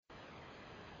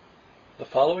The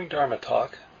following Dharma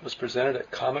talk was presented at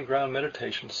Common Ground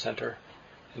Meditation Center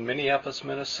in Minneapolis,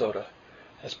 Minnesota,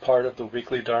 as part of the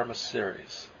weekly Dharma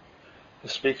series. The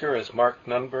speaker is Mark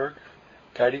Nunberg,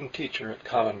 guiding teacher at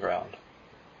Common Ground.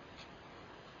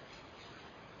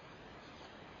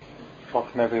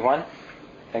 Welcome everyone.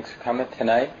 Thanks for coming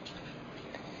tonight.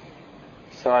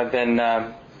 So I've been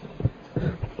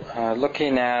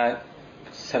looking at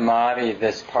Samadhi,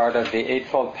 this part of the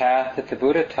Eightfold Path that the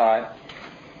Buddha taught.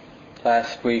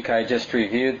 Last week I just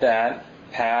reviewed that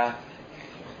path,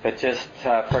 but just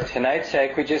for tonight's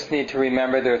sake we just need to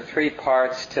remember there are three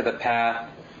parts to the path.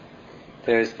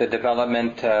 There's the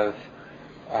development of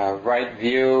right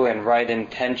view and right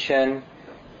intention,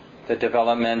 the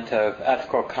development of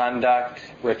ethical conduct,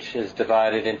 which is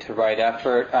divided into right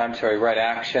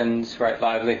actions, right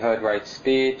livelihood, right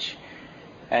speech,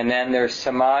 and then there's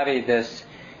Samadhi, this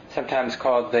sometimes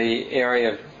called the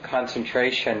area of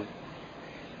concentration.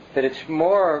 But it's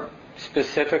more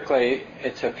specifically,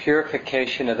 it's a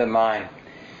purification of the mind.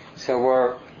 So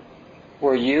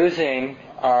we're using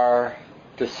our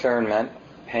discernment,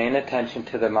 paying attention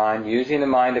to the mind, using the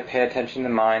mind to pay attention to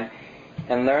the mind,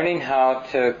 and learning how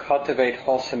to cultivate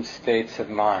wholesome states of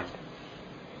mind.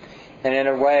 And in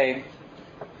a way,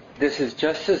 this is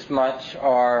just as much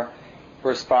our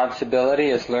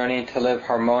responsibility as learning to live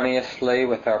harmoniously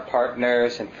with our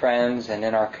partners and friends and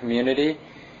in our community,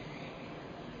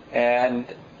 and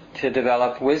to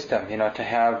develop wisdom, to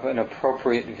have an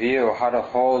appropriate view, how to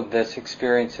hold this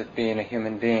experience of being a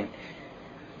human being.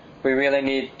 We really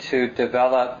need to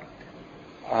develop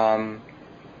our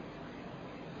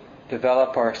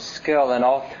skill in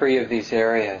all three of these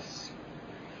areas.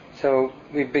 So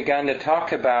we've begun to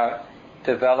talk about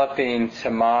developing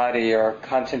samadhi or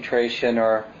concentration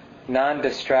or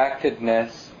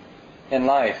non-distractedness in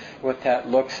life, what that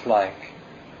looks like,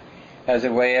 as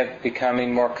a way of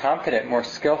becoming more competent, more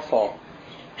skillful.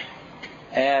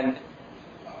 And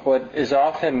what is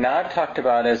often not talked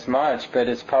about as much, but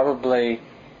it's probably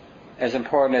as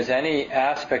important as any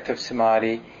aspect of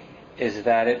samadhi, is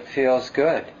that it feels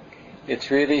good. It's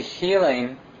really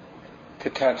healing to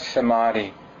touch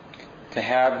samadhi, to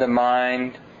have the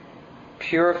mind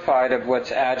purified of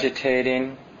what's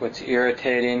agitating, what's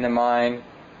irritating the mind,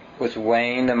 what's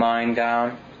weighing the mind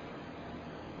down.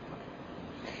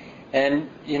 And,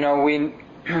 we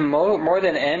more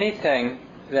than anything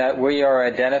that we are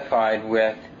identified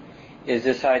with is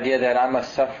this idea that I'm a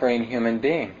suffering human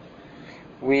being.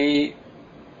 We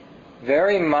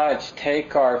very much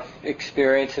take our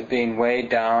experience of being weighed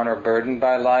down or burdened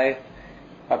by life,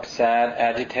 upset,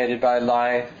 agitated by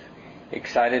life,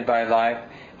 excited by life,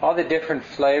 all the different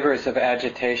flavors of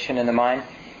agitation in the mind,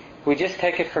 we just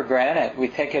take it for granted. We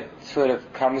think it sort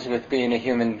of comes with being a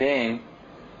human being.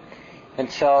 And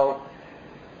so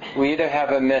we either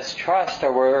have a mistrust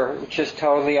or we're just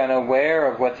totally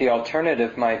unaware of what the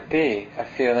alternative might be, a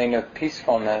feeling of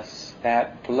peacefulness,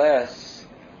 that bliss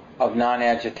of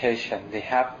non-agitation, the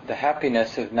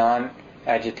happiness of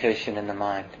non-agitation in the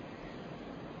mind.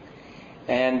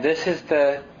 And this is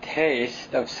the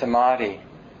taste of samadhi.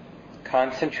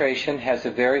 Concentration has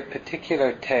a very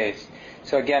particular taste.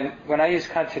 So again, when I use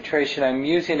concentration, I'm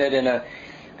using it in a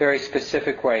very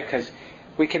specific way, because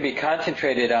we can be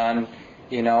concentrated on,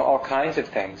 all kinds of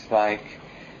things, like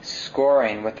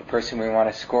scoring with the person we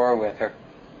want to score with, or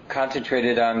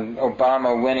concentrated on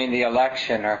Obama winning the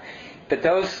election, but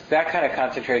that kind of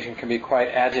concentration can be quite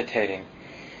agitating.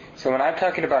 So when I'm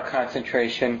talking about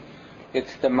concentration,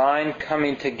 it's the mind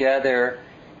coming together,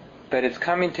 but it's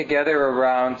coming together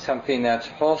around something that's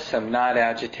wholesome, not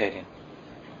agitating.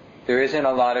 There isn't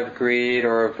a lot of greed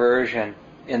or aversion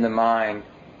in the mind,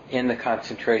 in the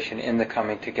concentration, in the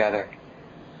coming together.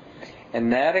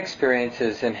 And that experience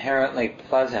is inherently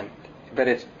pleasant, but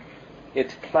it's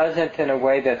pleasant in a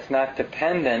way that's not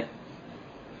dependent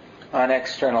on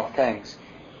external things.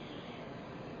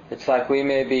 It's like we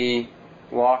may be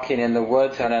walking in the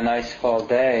woods on a nice fall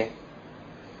day,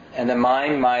 and the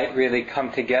mind might really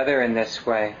come together in this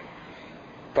way.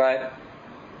 But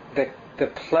the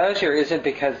pleasure isn't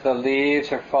because the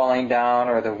leaves are falling down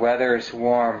or the weather is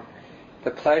warm.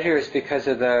 The pleasure is because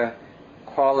of the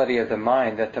quality of the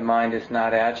mind, that the mind is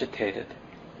not agitated.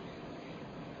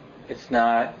 It's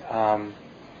not,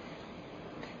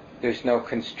 there's no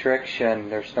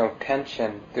constriction, there's no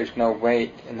tension, there's no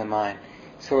weight in the mind.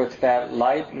 So it's that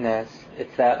lightness,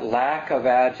 it's that lack of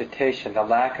agitation, the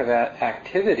lack of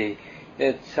activity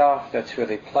itself that's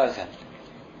really pleasant.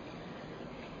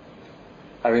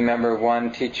 I remember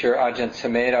one teacher, Ajahn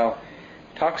Sumedho,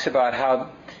 talks about how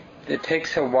it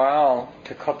takes a while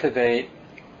to cultivate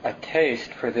a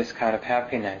taste for this kind of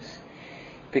happiness.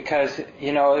 Because,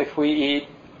 if we eat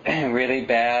really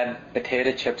bad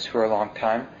potato chips for a long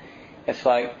time, it's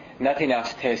like nothing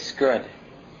else tastes good.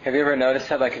 Have you ever noticed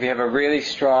that? Like if you have a really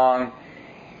strong,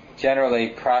 generally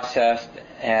processed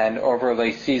and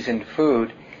overly seasoned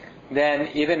food, then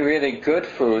even really good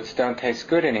foods don't taste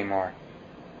good anymore.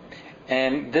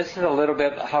 And this is a little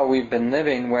bit how we've been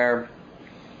living, where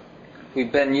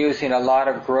we've been using a lot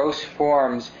of gross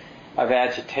forms of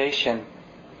agitation,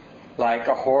 like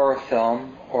a horror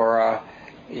film or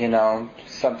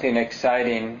something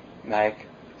exciting, like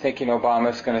thinking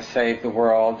Obama's going to save the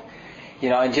world,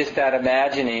 and just that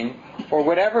imagining, or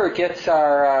whatever gets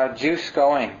our juice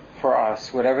going for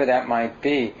us, whatever that might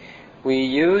be. We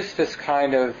use this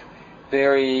kind of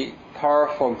very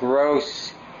powerful,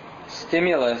 gross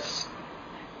stimulus,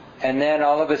 and then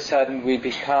all of a sudden we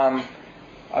become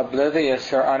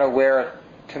oblivious or unaware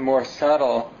to more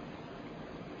subtle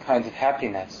kinds of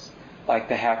happiness, like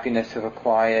the happiness of a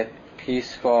quiet,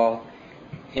 peaceful,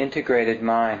 integrated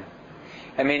mind.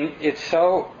 I mean, it's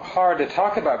so hard to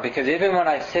talk about, because even when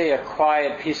I say a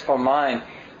quiet, peaceful mind,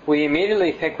 we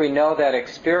immediately think we know that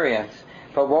experience.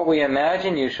 But what we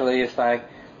imagine usually is like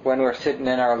when we're sitting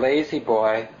in our lazy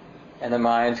boy and the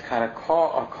mind's kind of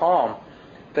calm,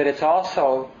 but it's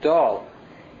also dull.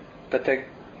 But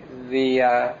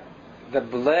the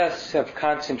bliss of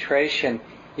concentration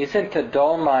isn't a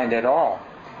dull mind at all.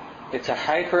 It's a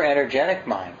hyper-energetic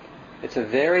mind. It's a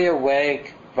very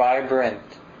awake, vibrant,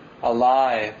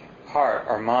 alive heart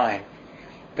or mind.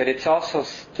 But it's also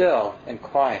still and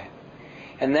quiet.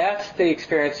 And that's the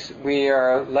experience we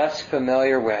are less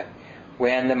familiar with,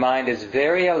 when the mind is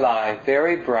very alive,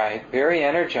 very bright, very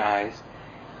energized,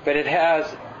 but it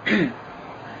has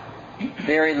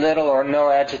very little or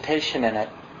no agitation in it.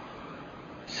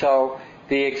 So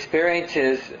the experience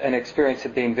is an experience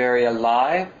of being very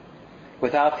alive,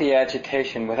 without the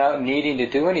agitation, without needing to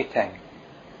do anything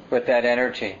with that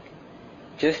energy.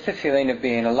 Just a feeling of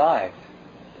being alive,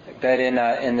 but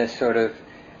in this sort of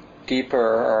deeper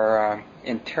or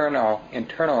internal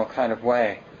kind of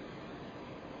way.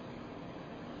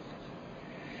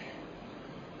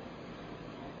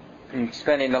 I'm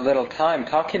spending a little time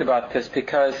talking about this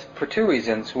because, for two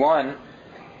reasons. One,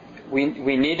 we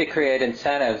need to create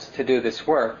incentives to do this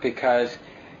work, because,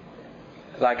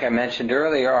 like I mentioned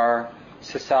earlier, our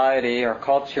society, our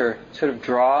culture sort of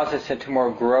draws us into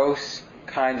more gross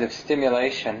kinds of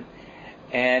stimulation,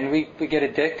 and we get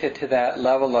addicted to that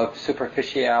level of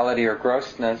superficiality or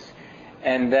grossness,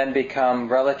 and then become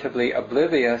relatively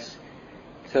oblivious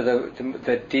to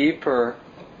the deeper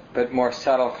but more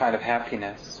subtle kind of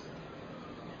happiness.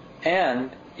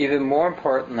 And even more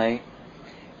importantly,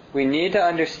 we need to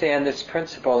understand this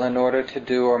principle in order to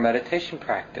do our meditation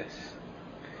practice.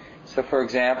 So, for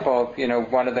example,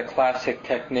 one of the classic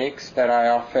techniques that I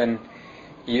often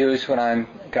use when I'm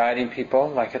guiding people,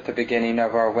 like at the beginning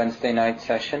of our Wednesday night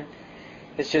session,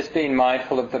 is just being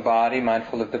mindful of the body,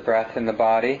 mindful of the breath in the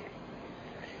body.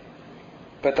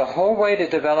 But the whole way to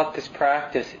develop this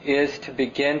practice is to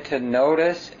begin to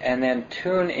notice and then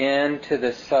tune in to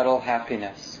the subtle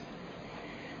happiness.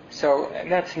 So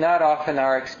that's not often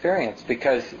our experience,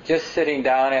 because just sitting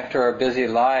down after our busy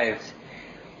lives,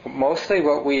 mostly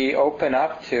what we open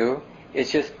up to is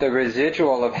just the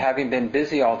residual of having been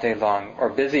busy all day long, or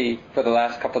busy for the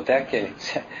last couple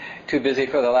decades, too busy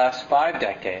for the last 5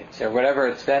 decades, or whatever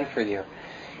it's been for you.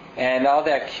 And all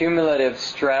that cumulative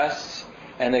stress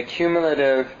and the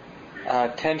cumulative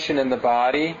tension in the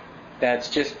body that's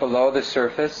just below the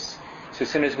surface. So as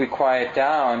soon as we quiet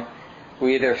down,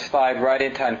 we either slide right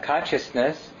into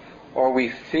unconsciousness, or we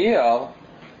feel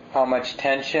how much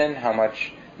tension, how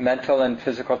much mental and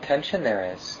physical tension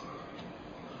there is.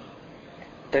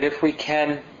 But if we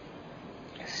can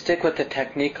stick with the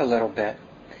technique a little bit,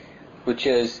 which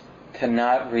is to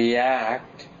not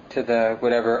react to the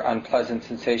whatever unpleasant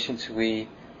sensations we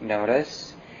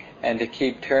notice, and to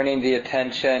keep turning the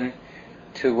attention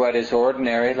to what is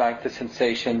ordinary, like the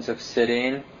sensations of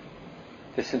sitting,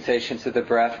 the sensations of the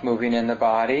breath moving in the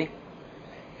body.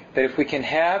 But if we can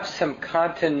have some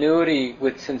continuity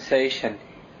with sensation,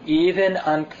 even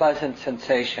unpleasant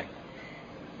sensation,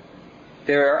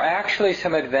 there are actually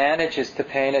some advantages to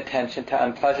paying attention to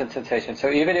unpleasant sensation. So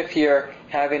even if you're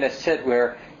having a sit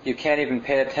where you can't even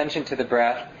pay attention to the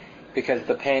breath because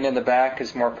the pain in the back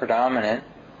is more predominant,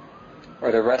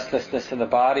 or the restlessness in the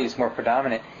body is more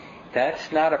predominant,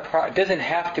 that's not it doesn't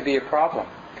have to be a problem.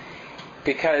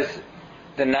 Because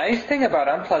the nice thing about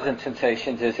unpleasant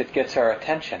sensations is it gets our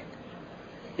attention.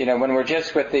 When we're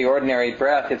just with the ordinary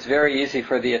breath, it's very easy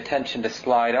for the attention to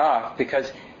slide off, because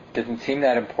it doesn't seem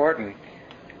that important.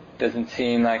 It doesn't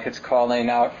seem like it's calling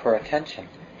out for attention.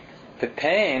 the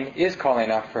pain is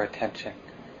calling out for attention.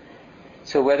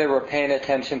 So whether we're paying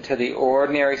attention to the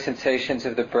ordinary sensations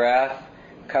of the breath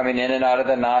coming in and out of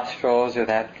the nostrils, or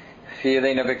that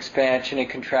feeling of expansion and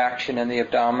contraction in the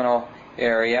abdominal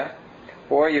area,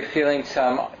 or you're feeling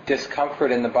some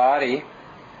discomfort in the body,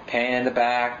 pain in the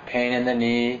back, pain in the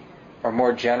knee, or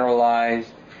more generalized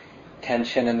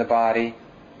tension in the body,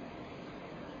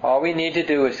 all we need to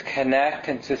do is connect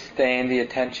and sustain the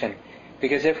attention.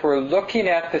 Because if we're looking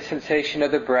at the sensation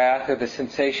of the breath or the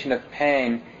sensation of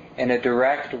pain in a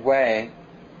direct way,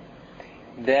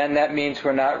 then that means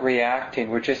we're not reacting,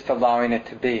 we're just allowing it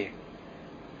to be.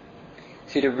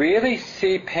 See, to really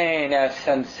see pain as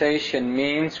sensation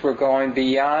means we're going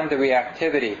beyond the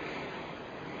reactivity,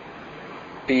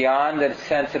 beyond the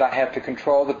sense that I have to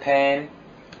control the pain,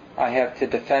 I have to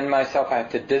defend myself, I have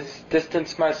to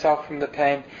distance myself from the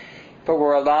pain, but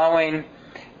we're allowing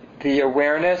the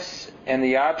awareness and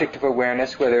the object of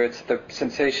awareness, whether it's the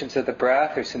sensations of the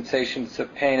breath or sensations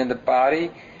of pain in the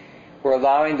body, we're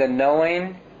allowing the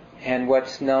knowing and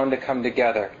what's known to come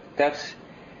together. That's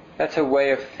a way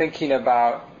of thinking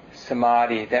about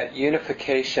samadhi, that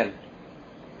unification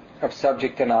of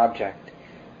subject and object,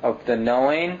 of the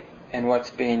knowing and what's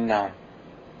being known.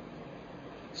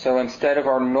 So instead of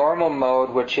our normal mode,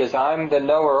 which is I'm the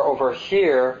knower over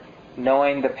here,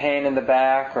 knowing the pain in the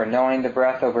back or knowing the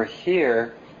breath over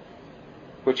here,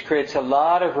 which creates a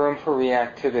lot of room for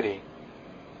reactivity.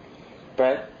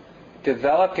 But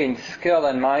developing skill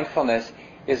and mindfulness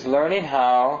is learning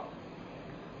how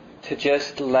to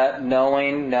just let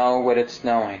knowing know what it's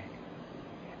knowing.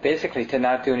 Basically, to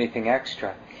not do anything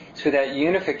extra. So that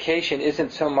unification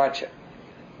isn't so much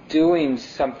doing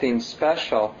something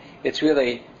special, it's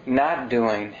really not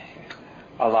doing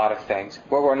a lot of things.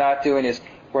 What we're not doing is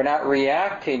we're not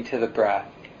reacting to the breath.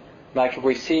 Like if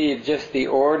we see just the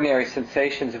ordinary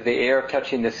sensations of the air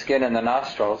touching the skin and the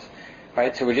nostrils,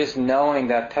 right? So we're just knowing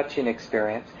that touching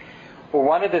experience. Well,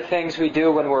 one of the things we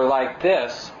do when we're like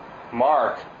this,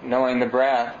 mark, knowing the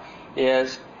breath,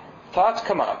 is thoughts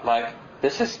come up like,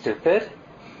 this is stupid.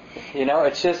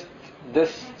 It's just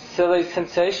this silly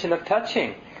sensation of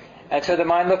touching. And so the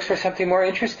mind looks for something more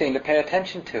interesting to pay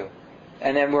attention to.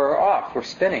 And then we're off, we're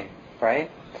spinning,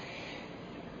 right?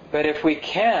 But if we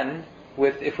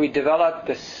develop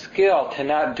the skill to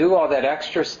not do all that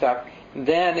extra stuff,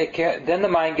 then the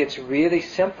mind gets really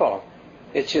simple.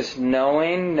 It's just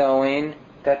knowing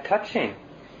that touching.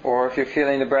 Or if you're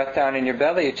feeling the breath down in your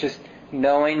belly, it's just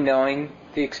knowing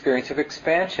the experience of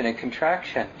expansion and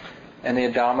contraction and the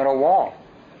abdominal wall.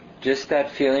 Just that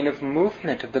feeling of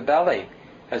movement of the belly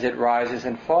as it rises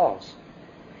and falls.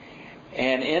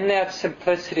 And in that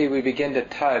simplicity we begin to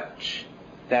touch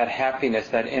that happiness,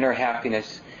 that inner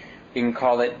happiness. You can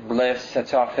call it bliss,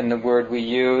 that's often the word we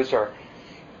use, or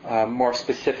more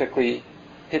specifically,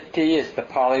 piti is the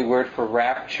Pali word for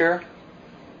rapture.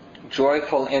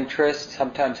 Joyful interest,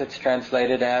 sometimes it's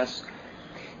translated as.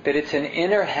 But it's an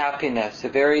inner happiness, a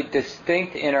very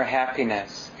distinct inner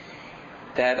happiness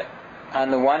that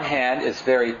on the one hand is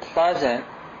very pleasant,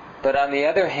 but on the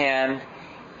other hand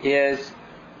is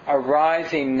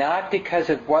arising not because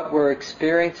of what we're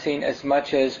experiencing as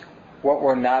much as what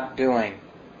we're not doing.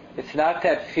 It's not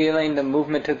that feeling the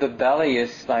movement of the belly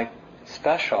is like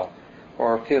special,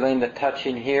 or feeling the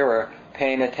touching here, or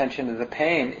paying attention to the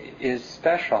pain is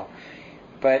special.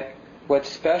 But what's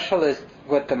special is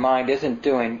what the mind isn't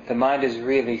doing. The mind is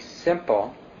really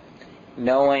simple,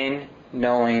 knowing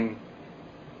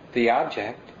the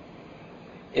object.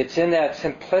 It's in that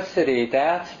simplicity,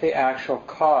 that's the actual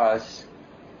cause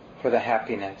for the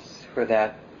happiness, for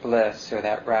that bliss or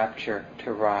that rapture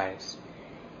to rise.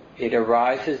 It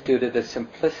arises due to the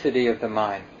simplicity of the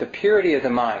mind, the purity of the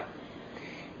mind.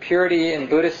 Purity in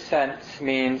Buddhist sense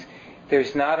means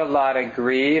there's not a lot of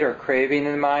greed or craving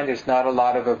in the mind, there's not a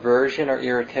lot of aversion or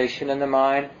irritation in the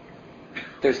mind,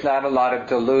 there's not a lot of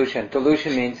delusion.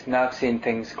 Delusion means not seeing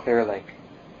things clearly.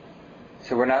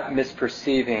 So we're not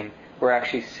misperceiving, we're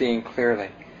actually seeing clearly.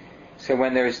 So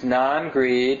when there's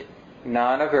non-greed,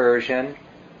 non-aversion,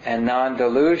 and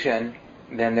non-delusion,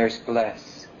 then there's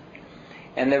bliss.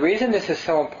 And the reason this is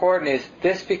so important is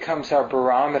this becomes our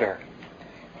barometer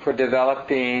for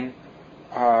developing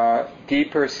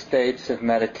deeper states of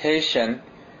meditation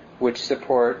which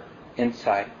support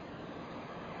insight,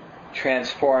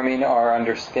 transforming our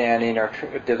understanding, or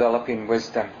developing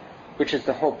wisdom, which is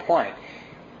the whole point.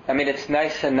 I mean, it's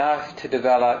nice enough to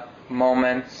develop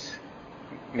moments,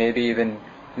 maybe even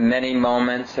many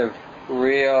moments of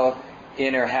real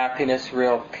inner happiness,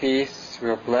 real peace,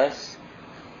 real bliss.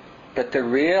 But the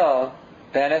real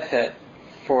benefit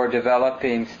for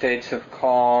developing states of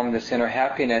calm, this inner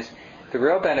happiness, The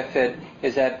real benefit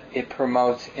is that it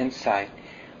promotes insight.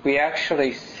 We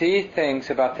actually see things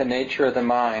about the nature of the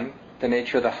mind, the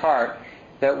nature of the heart,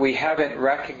 that we haven't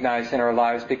recognized in our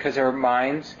lives because our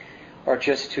minds are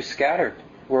just too scattered.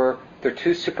 They're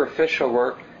too superficial.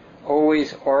 We're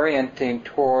always orienting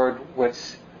toward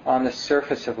what's on the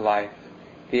surface of life,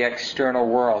 the external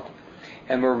world.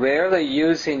 And we're rarely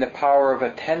using the power of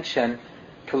attention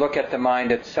to look at the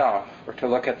mind itself or to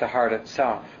look at the heart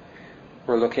itself.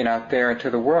 We're looking out there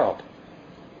into the world.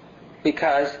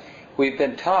 Because we've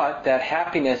been taught that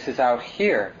happiness is out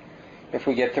here. If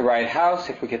we get the right house,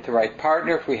 if we get the right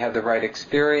partner, if we have the right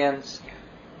experience,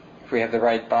 if we have the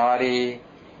right body.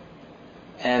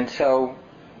 And so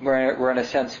we're in a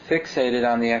sense fixated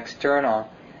on the external.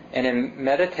 And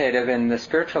in the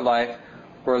spiritual life,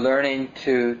 we're learning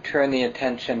to turn the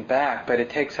attention back, but it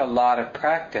takes a lot of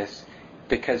practice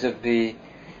because of the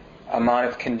amount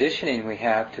of conditioning we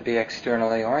have to be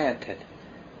externally oriented.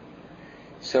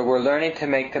 So we're learning to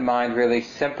make the mind really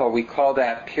simple. We call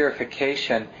that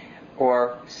purification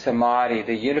or Samadhi,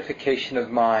 the unification of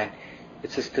mind.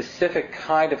 It's a specific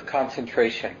kind of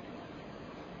concentration.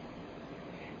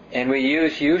 And we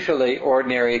use usually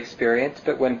ordinary experience,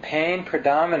 but when pain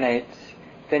predominates,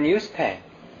 then use pain.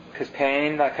 Because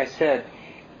pain, like I said,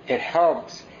 it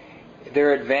helps. There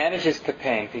are advantages to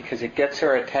pain because it gets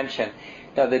our attention.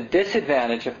 Now the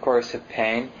disadvantage, of course, of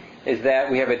pain is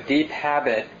that we have a deep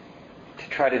habit to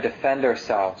try to defend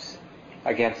ourselves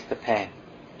against the pain.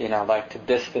 Like to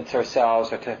distance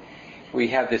ourselves, we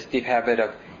have this deep habit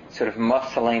of sort of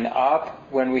muscling up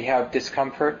when we have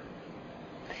discomfort.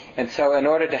 And so in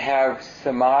order to have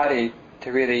Samadhi,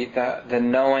 to really, the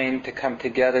knowing to come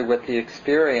together with the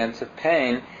experience of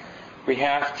pain, we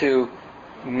have to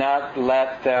not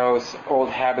let those old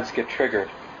habits get triggered.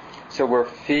 So we're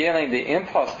feeling the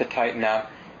impulse to tighten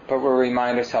up, but we'll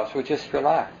remind ourselves, we'll just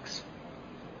relax.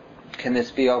 Can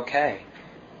this be okay?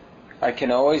 I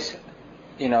can always,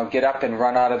 get up and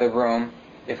run out of the room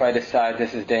if I decide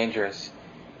this is dangerous.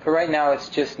 But right now it's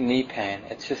just knee pain.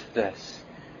 It's just this.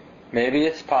 Maybe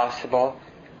it's possible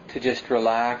to just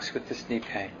relax with this knee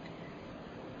pain,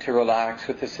 to relax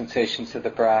with the sensations of the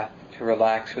breath, to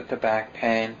relax with the back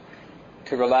pain,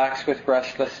 to relax with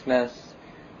restlessness,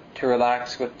 to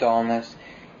relax with dullness.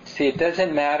 See, it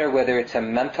doesn't matter whether it's a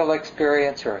mental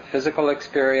experience or a physical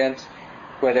experience,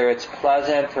 whether it's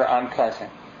pleasant or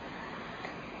unpleasant.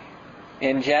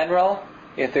 In general,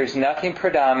 if there's nothing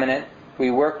predominant,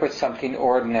 we work with something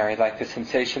ordinary, like the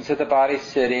sensations of the body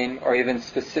sitting, or even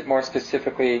more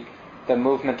specifically, the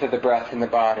movement of the breath in the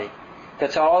body.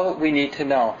 That's all we need to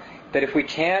know. But if we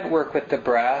can't work with the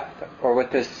breath, or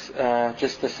with this,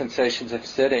 just the sensations of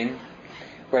sitting,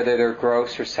 whether they're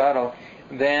gross or subtle,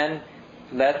 then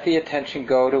let the attention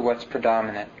go to what's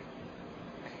predominant.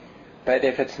 But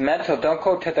if it's mental, don't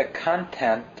go to the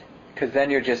content, because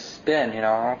then you're just spin,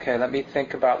 okay, let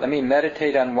me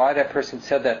meditate on why that person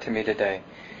said that to me today.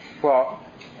 Well,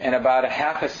 in about a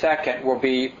half a second,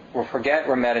 we'll forget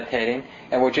we're meditating,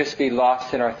 and we'll just be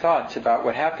lost in our thoughts about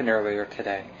what happened earlier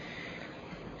today.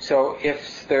 So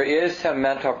if there is some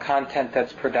mental content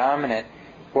that's predominant,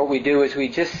 what we do is we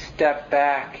just step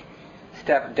down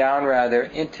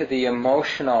into the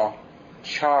emotional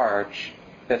charge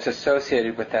that's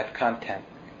associated with that content.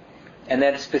 And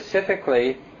then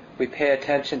specifically, we pay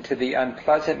attention to the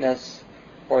unpleasantness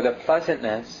or the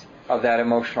pleasantness of that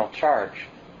emotional charge.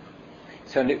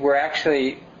 So we're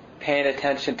actually paying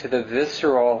attention to the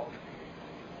visceral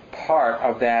part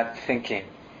of that thinking.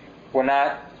 We're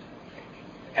not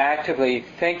actively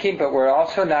thinking, but we're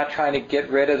also not trying to get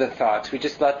rid of the thoughts. We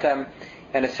just let them,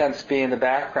 in a sense, be in the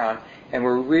background. And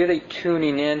we're really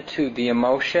tuning into the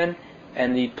emotion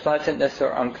and the pleasantness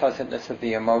or unpleasantness of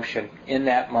the emotion in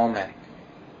that moment.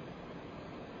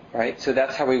 Right? So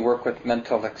that's how we work with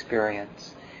mental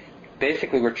experience.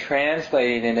 Basically, we're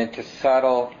translating it into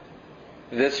subtle,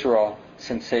 visceral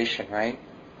sensation, right?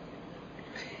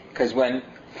 Because when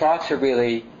thoughts are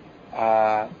really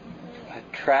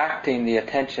attracting the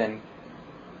attention,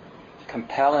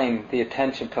 compelling the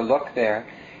attention to look there,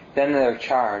 then they're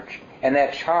charged. And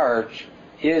that charge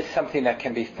is something that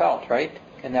can be felt, right?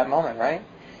 In that moment, right?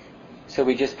 So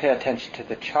we just pay attention to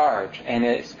the charge, and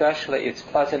especially its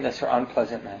pleasantness or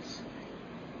unpleasantness.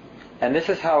 And this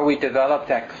is how we develop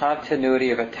that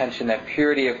continuity of attention, that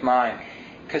purity of mind.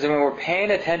 Because when we're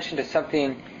paying attention to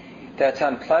something that's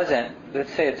unpleasant,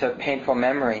 let's say it's a painful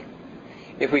memory,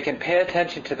 if we can pay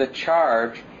attention to the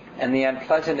charge and the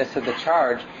unpleasantness of the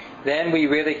charge, then we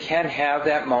really can have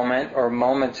that moment or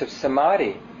moments of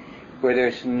samadhi, where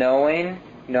there's knowing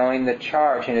the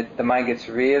charge, and the mind gets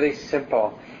really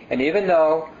simple. And even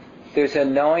though there's a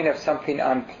knowing of something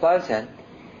unpleasant,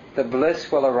 the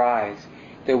bliss will arise.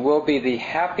 There will be the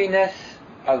happiness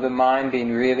of the mind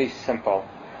being really simple.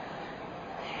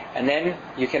 And then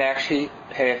you can actually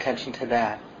pay attention to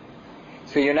that.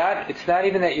 So it's not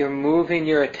even that you're moving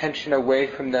your attention away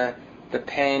from the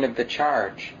pain of the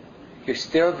charge. You're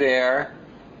still there,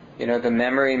 the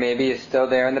memory maybe is still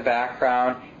there in the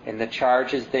background, and the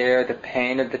charge is there, the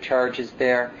pain of the charge is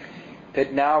there.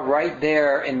 But now right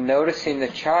there in noticing the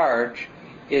charge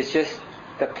is just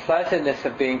the pleasantness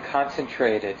of being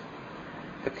concentrated,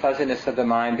 the pleasantness of the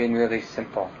mind being really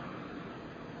simple.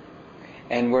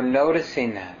 And we're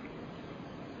noticing that.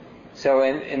 So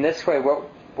in this way,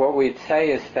 what we'd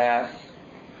say is that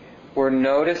we're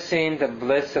noticing the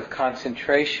bliss of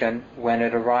concentration when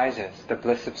it arises, the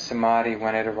bliss of samadhi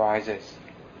when it arises.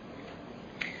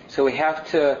 So we have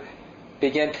to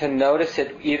begin to notice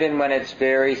it even when it's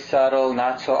very subtle,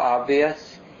 not so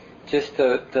obvious, just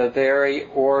the very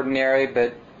ordinary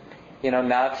but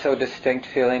not so distinct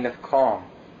feeling of calm.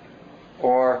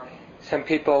 Or some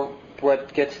people,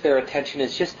 what gets their attention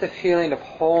is just the feeling of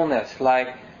wholeness,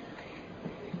 like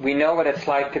we know what it's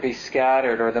like to be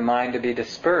scattered or the mind to be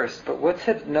dispersed, but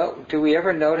do we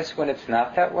ever notice when it's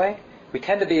not that way? We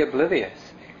tend to be oblivious,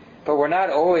 but we're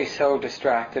not always so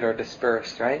distracted or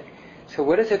dispersed, right? So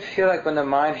what does it feel like when the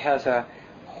mind has a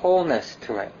wholeness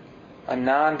to it, a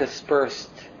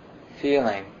non-dispersed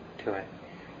feeling to it,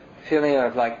 feeling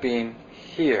of like being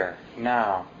here,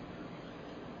 now,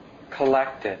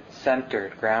 collected,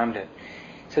 centered, grounded.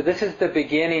 So this is the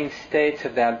beginning states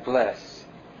of that bliss.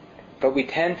 But we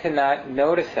tend to not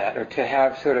notice that, or to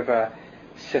have sort of a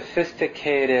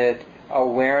sophisticated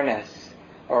awareness,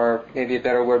 or maybe a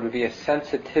better word would be a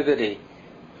sensitivity,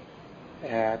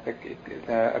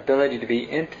 the ability to be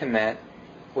intimate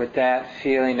with that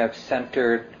feeling of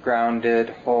centered, grounded,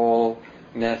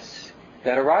 wholeness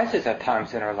that arises at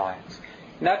times in our lives.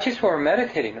 Not just when we're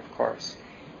meditating, of course.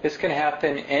 This can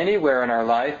happen anywhere in our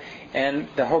life, and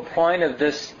the whole point of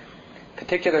this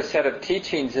particular set of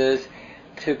teachings is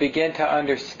to begin to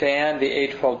understand the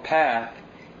Eightfold Path,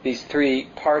 these three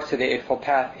parts of the Eightfold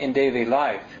Path in daily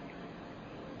life,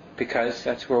 because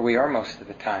that's where we are most of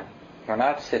the time. We're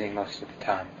not sitting most of the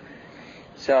time.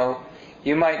 So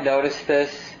you might notice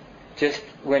this just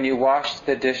when you wash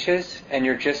the dishes and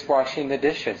you're just washing the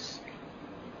dishes.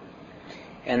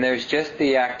 And there's just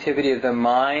the activity of the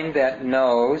mind that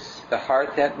knows, the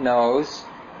heart that knows,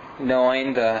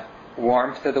 knowing the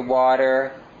warmth of the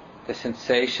water, the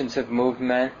sensations of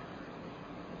movement,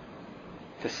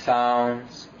 the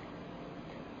sounds,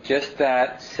 just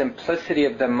that simplicity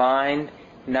of the mind,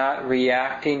 not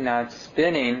reacting, not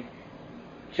spinning,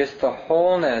 just the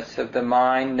wholeness of the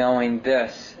mind knowing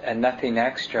this and nothing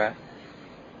extra.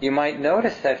 You might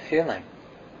notice that feeling.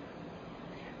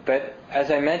 But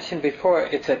as I mentioned before,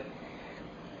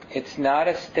 it's not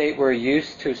a state we're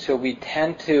used to, so we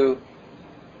tend to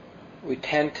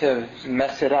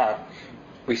mess it up.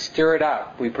 We stir it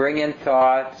up. We bring in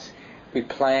thoughts. We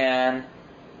plan.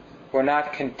 We're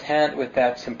not content with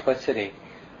that simplicity.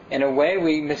 In a way,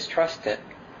 we mistrust it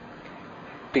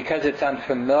because it's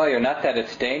unfamiliar. Not that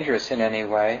it's dangerous in any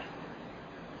way,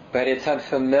 but it's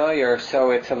unfamiliar,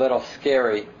 so it's a little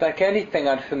scary. Like anything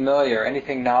unfamiliar,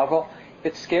 anything novel,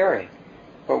 it's scary.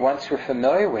 But once we're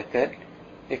familiar with it,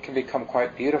 it can become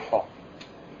quite beautiful.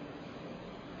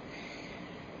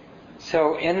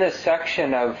 So in this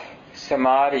section of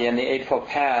Samadhi and the Eightfold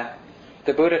Path,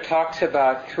 the Buddha talks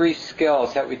about three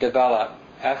skills that we develop: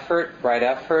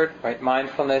 right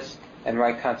mindfulness, and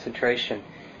right concentration.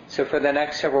 So for the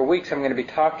next several weeks I'm going to be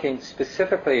talking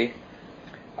specifically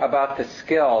about the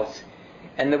skills.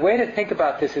 And the way to think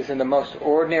about this is in the most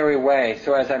ordinary way.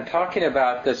 So as I'm talking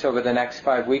about this over the next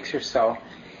 5 weeks or so,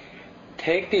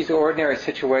 take these ordinary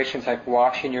situations like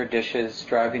washing your dishes,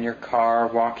 driving your car,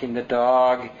 walking the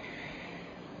dog,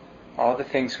 all the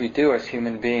things we do as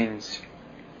human beings,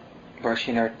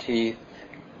 brushing our teeth,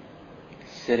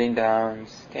 sitting down,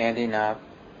 standing up,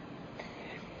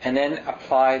 and then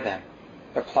apply them.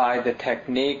 Apply the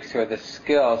techniques or the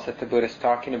skills that the Buddha is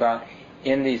talking about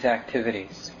in these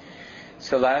activities.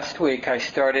 So last week I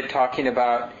started talking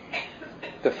about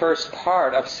the first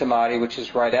part of Samadhi, which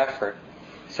is right effort.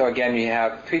 So again, you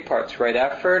have 3 parts: right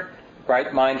effort,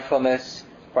 right mindfulness,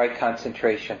 right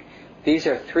concentration. These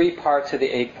are 3 parts of the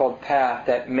Eightfold Path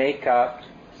that make up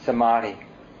Samadhi,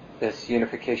 this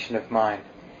unification of mind.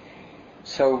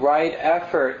 So right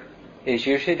effort is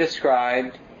usually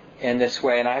described in this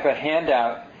way, and I have a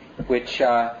handout which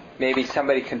maybe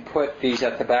somebody can put these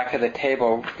at the back of the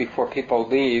table before people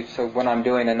leave, so when I'm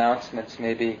doing announcements,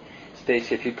 maybe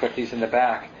Stacy, if you put these in the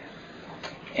back.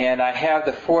 And I have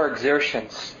the 4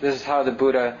 exertions. This is how the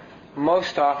Buddha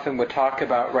most often would talk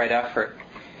about right effort.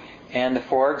 And the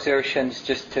 4 exertions,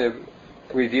 just to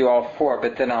review all 4,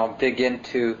 but then I'll dig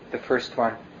into the first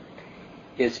one,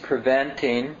 is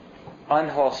preventing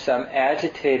unwholesome,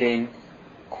 agitating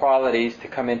qualities to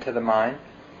come into the mind.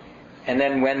 And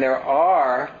then when there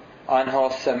are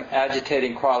unwholesome,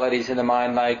 agitating qualities in the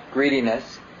mind like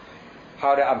greediness,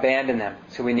 how to abandon them.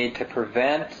 So we need to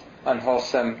prevent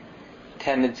unwholesome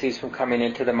tendencies from coming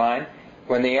into the mind.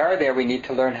 When they are there, we need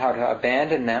to learn how to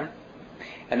abandon them.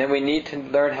 And then we need to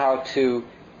learn how to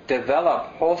develop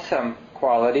wholesome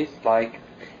qualities, like,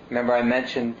 remember I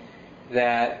mentioned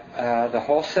that the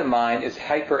wholesome mind is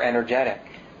hyper-energetic.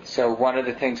 So one of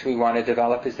the things we want to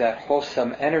develop is that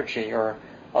wholesome energy or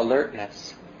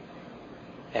alertness.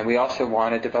 And we also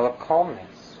want to develop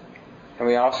calmness. And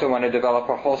we also want to develop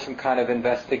a wholesome kind of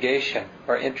investigation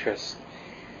or interest.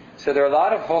 So there are a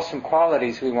lot of wholesome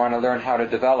qualities we want to learn how to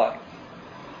develop.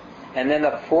 And then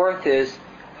the 4th is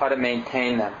how to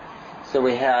maintain them. So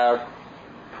we have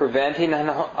preventing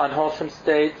unwholesome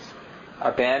states,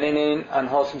 abandoning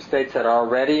unwholesome states that are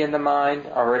already in the mind,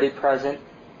 already present,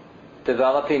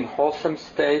 developing wholesome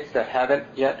states that haven't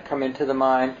yet come into the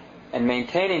mind, and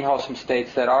maintaining wholesome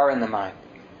states that are in the mind,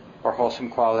 or wholesome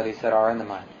qualities that are in the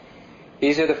mind.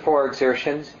 These are the 4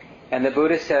 exertions, and the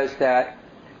Buddha says that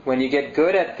when you get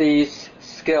good at these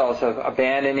skills of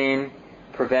abandoning,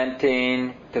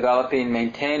 preventing, developing,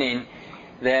 maintaining,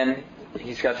 then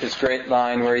he's got this great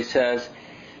line where he says,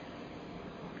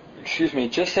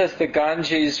 just as the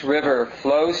Ganges River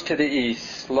flows to the east,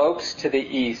 slopes to the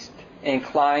east,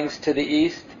 inclines to the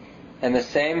east, in the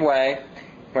same way,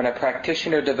 when a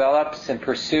practitioner develops and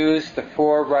pursues the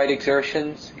 4 right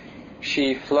exertions,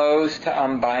 she flows to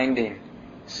unbinding,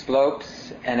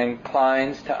 slopes and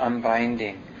inclines to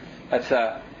unbinding.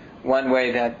 That's one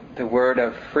way that the word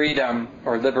of freedom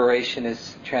or liberation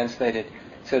is translated.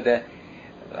 So that,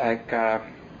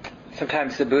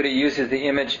 sometimes the Buddha uses the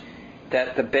image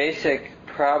that the basic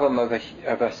problem of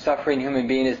a suffering human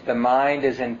being is the mind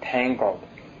is entangled.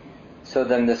 So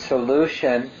then the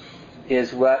solution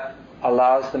is what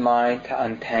allows the mind to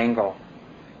untangle.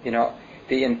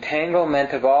 The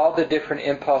entanglement of all the different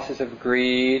impulses of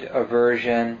greed,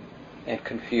 aversion, and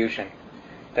confusion.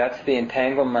 That's the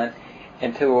entanglement.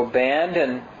 And to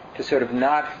abandon, to sort of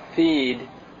not feed,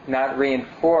 not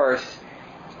reinforce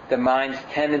the mind's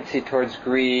tendency towards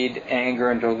greed, anger,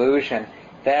 and delusion,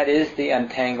 that is the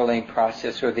untangling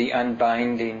process or the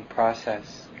unbinding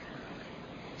process.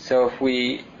 So if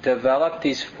we develop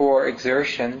these 4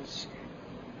 exertions,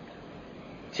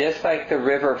 just like the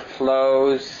river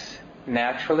flows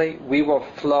naturally, we will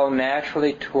flow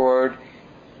naturally toward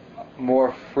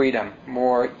more freedom,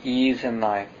 more ease in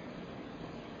life,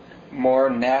 more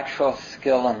natural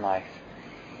skill in life.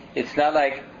 It's not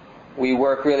like we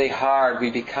work really hard,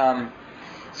 we become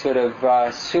sort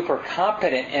of super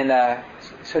competent in a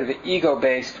sort of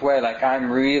ego-based way, like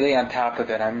I'm really on top of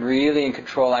it, I'm really in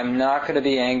control, I'm not going to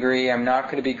be angry, I'm not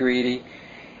going to be greedy.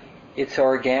 It's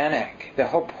organic. The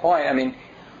whole point,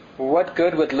 what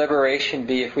good would liberation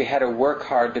be if we had to work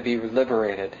hard to be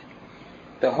liberated?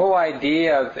 The whole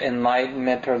idea of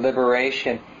enlightenment or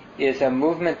liberation is a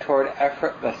movement toward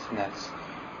effortlessness,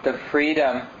 the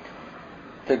freedom,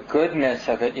 the goodness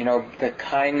of it, the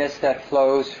kindness that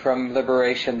flows from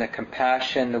liberation, the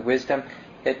compassion, the wisdom.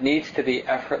 It needs to be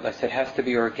effortless. It has to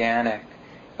be organic,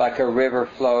 like a river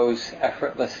flows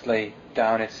effortlessly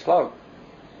down its slope.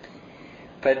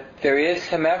 But there is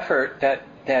some effort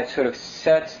that sort of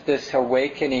sets this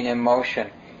awakening in motion.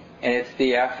 And it's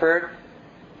the effort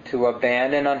to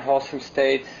abandon unwholesome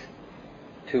states,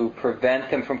 to prevent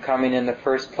them from coming in the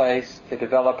first place, to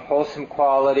develop wholesome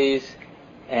qualities,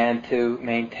 and to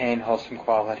maintain wholesome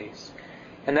qualities.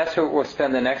 And that's what we'll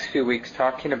spend the next few weeks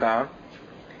talking about.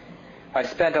 I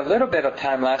spent a little bit of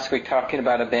time last week talking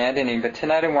about abandoning, but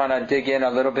tonight I want to dig in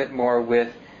a little bit more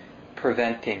with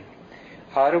preventing.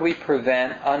 How do we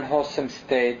prevent unwholesome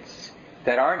states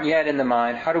that aren't yet in the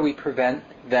mind? How do we prevent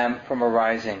them from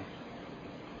arising?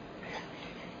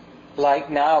 Like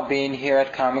now, being here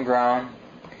at Common Ground,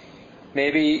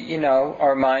 maybe,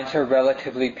 our minds are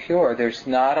relatively pure. There's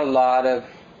not a lot of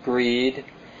greed.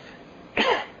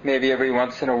 Maybe every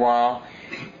once in a while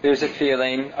there's a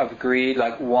feeling of greed,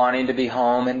 like wanting to be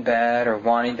home in bed, or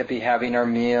wanting to be having our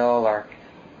meal, or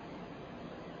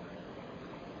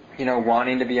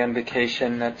wanting to be on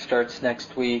vacation that starts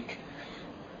next week.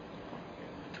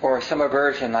 Or some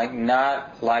aversion, like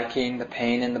not liking the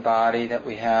pain in the body that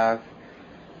we have,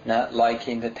 not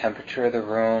liking the temperature of the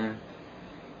room,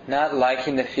 not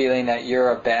liking the feeling that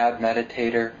you're a bad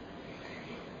meditator.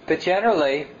 But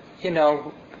generally,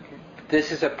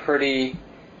 this is a pretty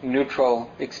neutral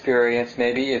experience,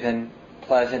 maybe even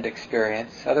pleasant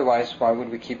experience. Otherwise, why would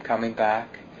we keep coming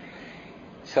back?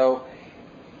 So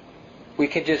we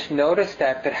can just notice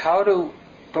that,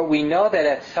 but we know that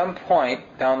at some point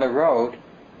down the road,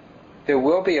 there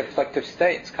will be afflictive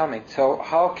states coming. So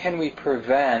how can we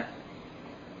prevent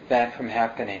that from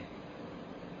happening?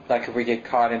 Like if we get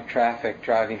caught in traffic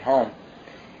driving home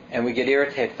and we get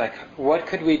irritated, like what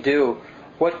could we do?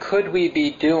 What could we be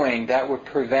doing that would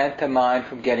prevent the mind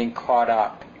from getting caught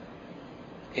up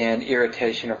in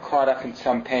irritation, or caught up in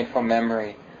some painful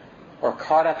memory, or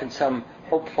caught up in some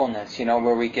hopefulness,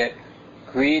 where we get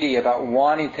greedy about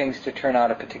wanting things to turn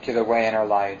out a particular way in our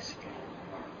lives?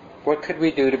 What could we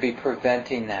do to be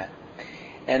preventing that?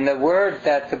 And the word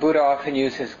that the Buddha often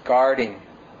uses, guarding.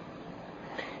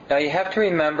 Now you have to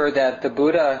remember that the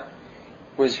Buddha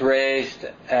was raised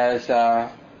as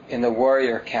in the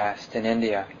warrior caste in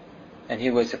India, and he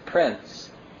was a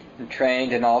prince and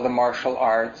trained in all the martial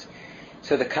arts.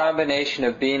 So the combination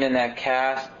of being in that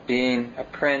caste, being a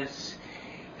prince,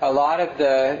 a lot of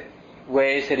the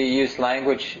ways that he used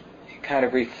language kind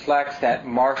of reflects that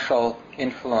martial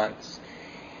influence.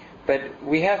 But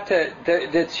we have to,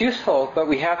 it's useful, but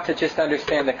we have to just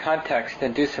understand the context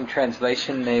and do some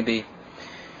translation maybe.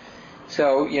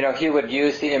 So, he would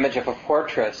use the image of a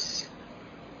fortress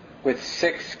with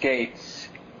 6 gates,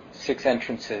 6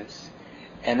 entrances.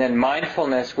 And then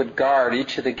mindfulness would guard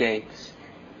each of the gates,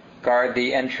 guard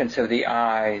the entrance of the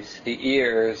eyes, the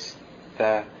ears,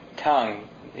 the tongue,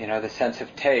 the sense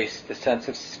of taste, the sense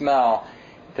of smell,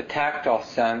 the tactile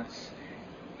sense,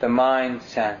 the mind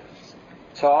sense.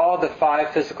 So all the 5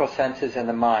 physical senses in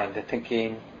the mind, the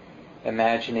thinking,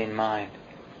 imagining mind.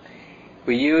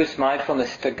 We use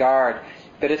mindfulness to guard,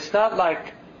 but it's not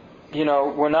like,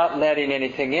 we're not letting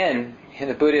anything in.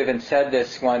 The Buddha even said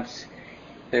this once.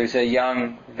 There's a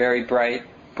young, very bright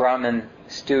Brahmin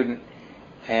student,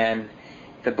 and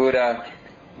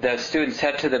the student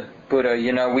said to the Buddha,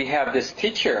 we have this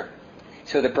teacher.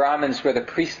 So the Brahmins were the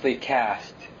priestly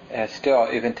caste, still,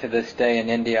 even to this day in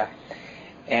India.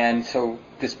 And so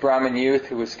this Brahmin youth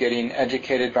who was getting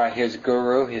educated by his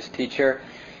guru, his teacher,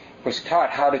 was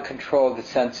taught how to control the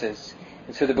senses.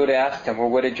 And so the Buddha asked him, well,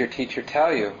 what did your teacher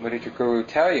tell you? What did your guru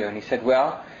tell you? And he said,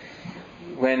 well,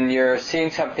 when you're seeing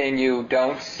something you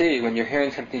don't see, when you're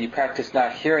hearing something you practice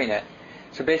not hearing it.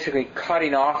 So basically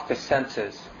cutting off the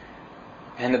senses.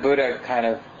 And the Buddha kind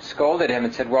of scolded him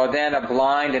and said, well, then a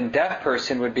blind and deaf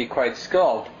person would be quite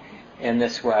skilled in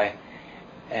this way.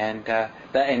 And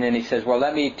then he says, well,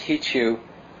 let me teach you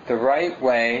the right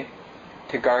way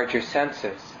to guard your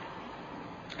senses.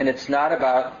 And it's not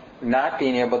about not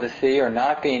being able to see or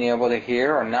not being able to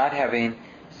hear or not having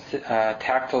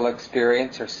tactile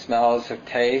experience or smells or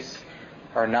taste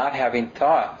or not having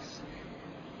thoughts.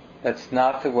 That's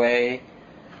not the way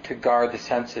to guard the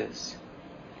senses.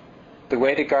 The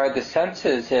way to guard the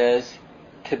senses is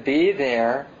to be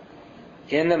there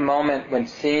in the moment when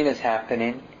seeing is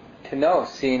happening, to know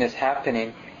seeing is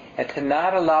happening, and to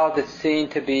not allow the scene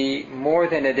to be more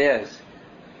than it is.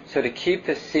 So to keep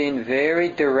the scene very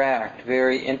direct,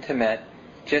 very intimate,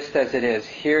 just as it is.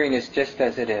 Hearing is just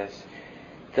as it is.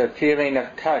 The feeling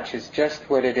of touch is just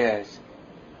what it is.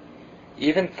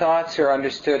 Even thoughts are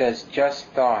understood as just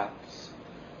thoughts.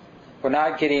 We're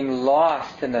not getting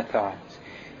lost in the thoughts.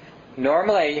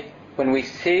 Normally, when we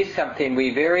see something, we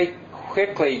very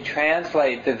quickly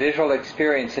translate the visual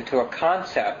experience into a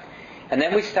concept, and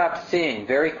then we stop seeing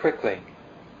very quickly.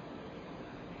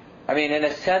 I mean, in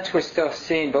a sense, we're still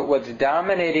seeing, but what's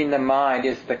dominating the mind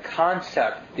is the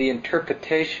concept, the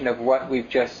interpretation of what we've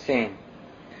just seen.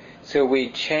 So we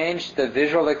change the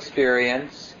visual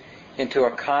experience into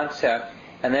a concept,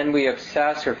 and then we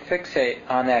obsess or fixate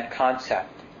on that concept.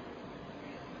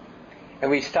 And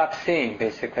we stop seeing,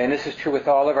 basically. And this is true with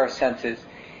all of our senses.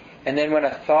 And then when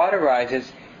a thought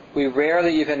arises, we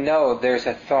rarely even know there's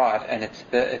a thought, and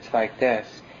it's like this.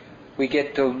 We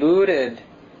get deluded,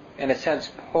 in a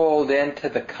sense, pulled into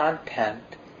the content,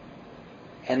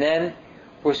 and then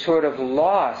we're sort of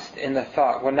lost in the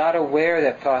thought. We're not aware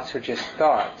that thoughts are just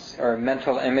thoughts, or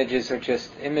mental images are just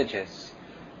images.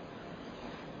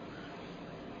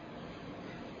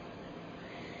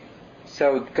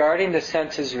 So guarding the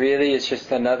senses really is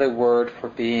just another word for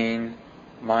being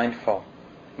mindful.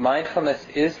 Mindfulness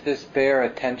is this bare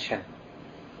attention.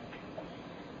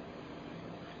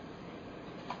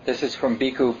 This is from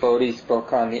Bhikkhu Bodhi's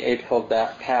book on the Eightfold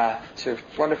Path. It's a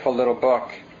wonderful little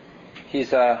book.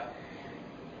 He's a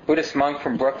Buddhist monk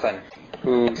from Brooklyn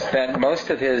who spent most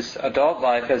of his adult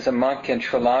life as a monk in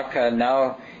Sri Lanka.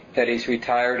 Now that he's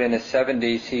retired in his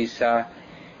 70s, he's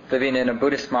living in a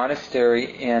Buddhist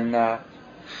monastery in, I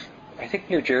think,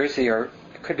 New Jersey, or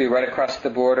it could be right across the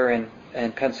border in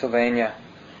Pennsylvania,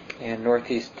 in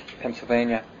northeast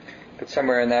Pennsylvania, but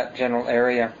somewhere in that general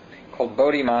area, called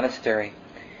Bodhi Monastery.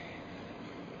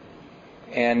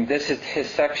 And this is his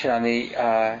section on the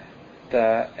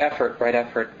effort, right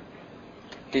effort.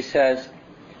 He says,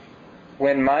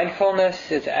 when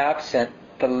mindfulness is absent,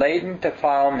 the latent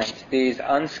defilements, these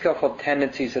unskillful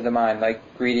tendencies of the mind, like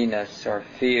greediness or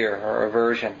fear or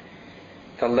aversion,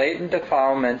 the latent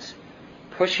defilements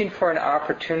pushing for an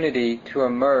opportunity to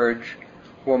emerge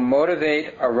will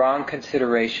motivate a wrong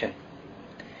consideration.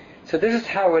 So this is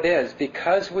how it is.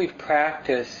 Because we've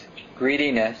practiced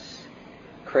greediness,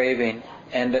 craving,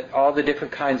 and all the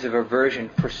different kinds of aversion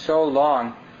for so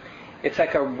long, it's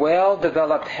like a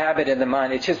well-developed habit in the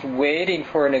mind. It's just waiting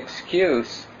for an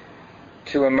excuse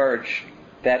to emerge,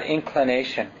 that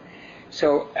inclination.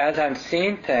 So as I'm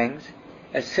seeing things,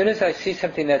 as soon as I see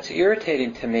something that's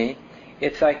irritating to me,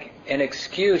 it's like an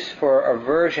excuse for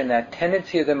aversion, that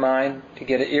tendency of the mind to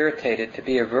get irritated, to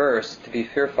be averse, to be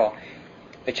fearful.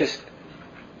 It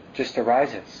just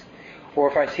arises. Or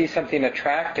if I see something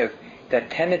attractive, that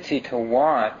tendency to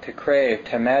want, to crave,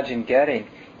 to imagine getting,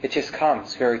 it just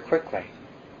comes very quickly.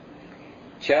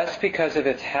 Just because of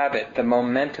its habit, the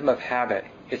momentum of habit.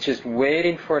 It's just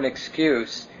waiting for an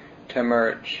excuse to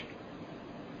emerge.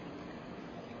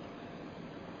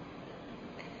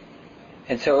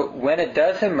 And so when it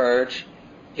does emerge,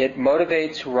 it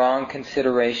motivates wrong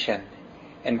consideration.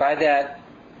 And by that,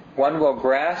 one will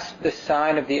grasp the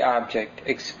sign of the object,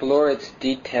 explore its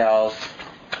details,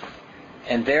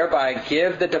 and thereby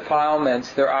give the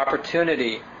defilements their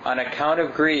opportunity. On account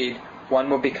of greed, one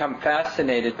will become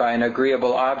fascinated by an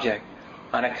agreeable object.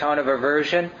 On account of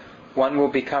aversion, one will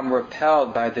become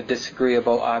repelled by the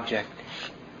disagreeable object.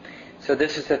 So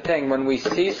this is the thing, when we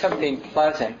see something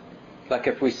pleasant, like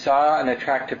if we saw an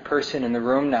attractive person in the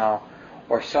room now,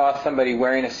 or saw somebody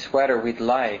wearing a sweater we'd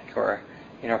like, or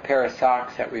a pair of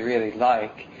socks that we really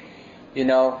like,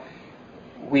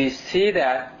 we see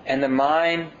that, and the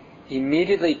mind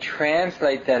immediately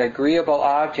translates that agreeable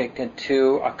object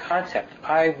into a concept.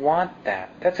 I want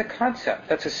that. That's a concept.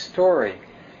 That's a story.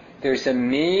 There's a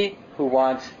me who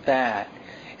wants that.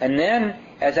 And then,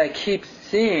 as I keep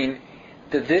seeing,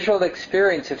 the visual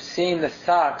experience of seeing the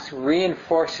socks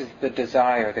reinforces the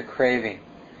desire, the craving.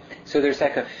 So there's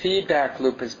like a feedback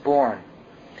loop is born.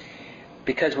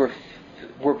 Because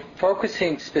we're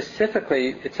focusing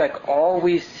specifically, it's like all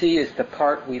we see is the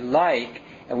part we like,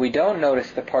 and we don't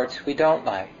notice the parts we don't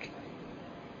like.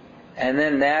 And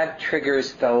then that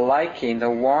triggers the liking, the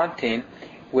wanting,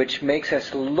 which makes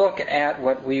us look at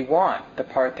what we want, the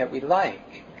part that we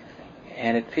like.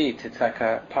 And it feeds. It's like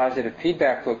a positive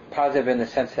feedback loop, positive in the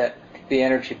sense that the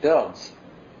energy builds.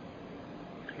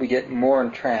 We get more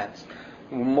entranced,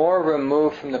 more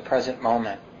removed from the present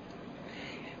moment.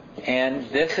 And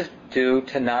this is due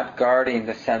to not guarding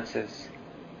the senses.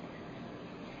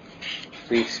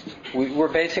 We're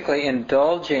basically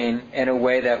indulging in a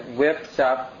way that whips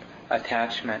up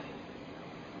attachment.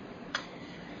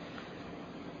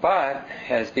 But,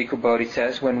 as Bhikkhu Bodhi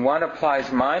says, when one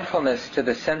applies mindfulness to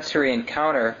the sensory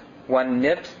encounter, one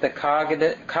nips the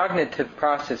cognitive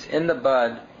process in the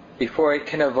bud before it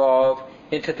can evolve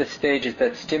into the stages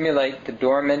that stimulate the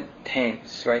dormant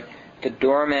taints, right? The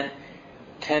dormant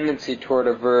tendency toward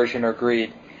aversion or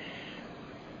greed.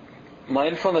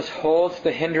 Mindfulness holds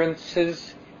the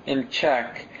hindrances in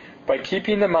check by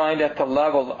keeping the mind at the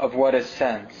level of what is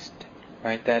sensed,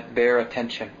 right? That bare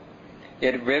attention.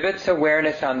 It rivets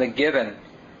awareness on the given,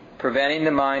 preventing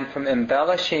the mind from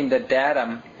embellishing the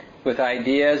datum with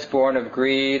ideas born of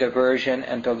greed, aversion,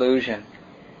 and delusion.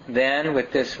 Then,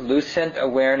 with this lucent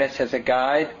awareness as a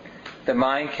guide, the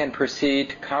mind can proceed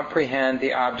to comprehend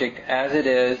the object as it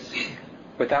is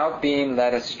without being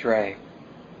led astray.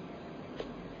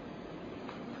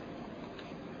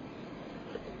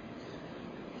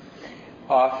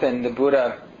 Often the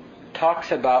Buddha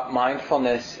talks about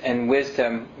mindfulness and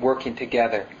wisdom working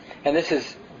together. And this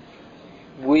is,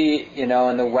 we, in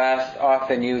the West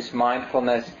often use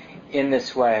mindfulness in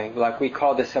this way. Like we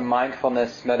call this a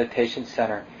mindfulness meditation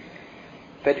center.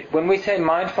 But when we say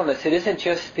mindfulness, it isn't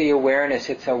just the awareness,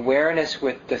 it's awareness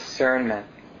with discernment.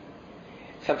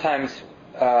 Sometimes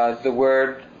the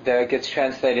word that gets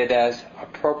translated as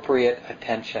appropriate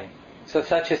attention. So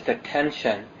it's not just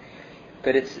attention,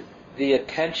 but it's the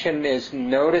attention is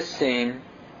noticing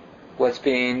what's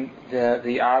being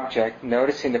the object,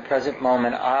 noticing the present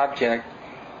moment object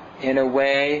in a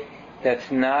way that's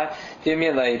not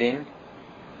stimulating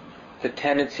the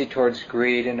tendency towards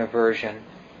greed and aversion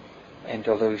and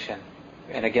delusion.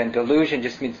 And again, delusion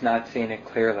just means not seeing it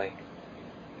clearly.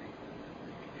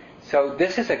 So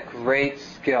this is a great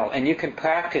skill, and you can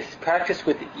practice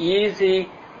with easy,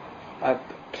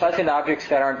 pleasant objects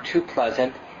that aren't too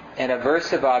pleasant, and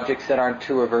aversive objects that aren't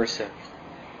too aversive.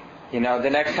 You know, the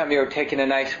next time you're taking a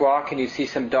nice walk and you see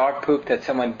some dog poop that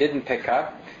someone didn't pick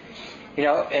up, you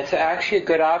know, it's actually a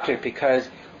good object because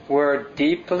we're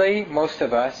deeply, most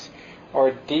of us,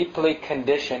 are deeply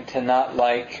conditioned to not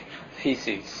like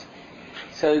feces.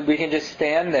 So we can just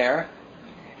stand there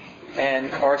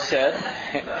or sit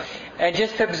and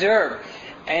just observe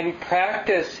and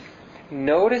practice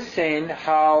noticing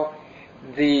how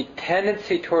the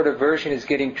tendency toward aversion is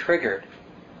getting triggered.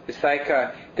 It's like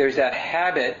there's that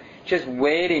habit just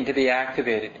waiting to be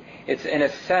activated. It's in a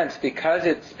sense, because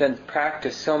it's been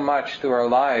practiced so much through our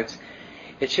lives,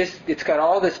 it's got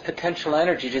all this potential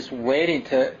energy just waiting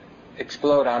to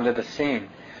explode onto the scene.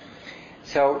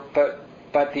 So,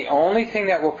 but the only thing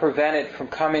that will prevent it from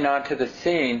coming onto the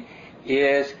scene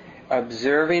is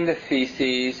observing the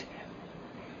feces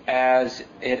as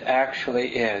it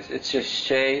actually is. It's just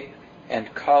shape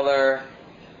and color,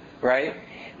 right?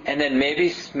 And then maybe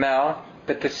smell,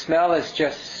 but the smell is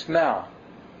just smell.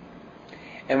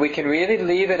 And we can really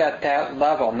leave it at that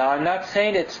level. Now, I'm not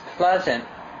saying it's pleasant,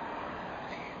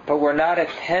 but we're not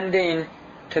attending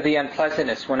to the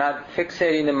unpleasantness. We're not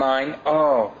fixating the mind,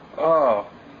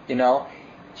 you know,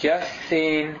 just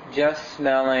seeing, just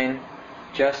smelling,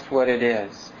 just what it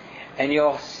is. And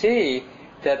you'll see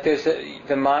that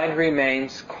the mind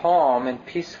remains calm and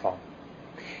peaceful.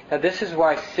 Now, this is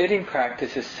why sitting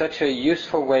practice is such a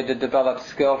useful way to develop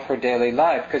skill for daily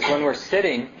life, because when we're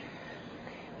sitting,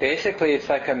 basically it's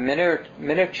like a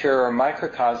miniature or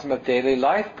microcosm of daily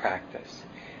life practice.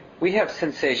 We have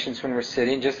sensations when we're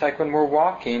sitting, just like when we're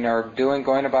walking or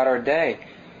going about our day.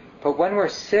 But when we're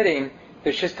sitting,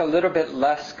 there's just a little bit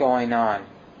less going on.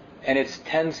 And it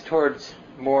tends towards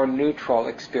more neutral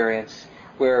experience,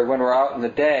 where when we're out in the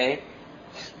day,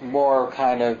 more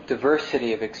kind of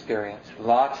diversity of experience.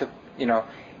 Lots of,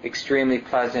 extremely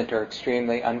pleasant or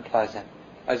extremely unpleasant,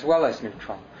 as well as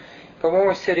neutral. But when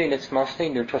we're sitting, it's mostly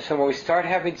neutral. So when we start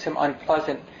having some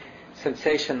unpleasant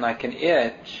sensation like an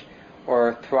itch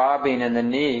or throbbing in the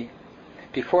knee,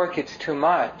 before it gets too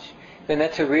much, then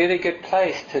that's a really good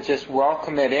place to just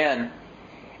welcome it in,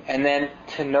 and then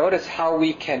to notice how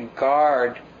we can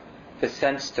guard the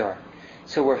sense door.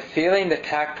 So we're feeling the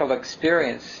tactile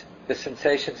experience, the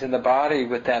sensations in the body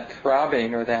with that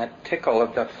throbbing or that tickle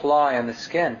of the fly on the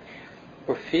skin.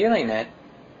 We're feeling it,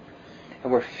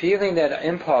 and we're feeling that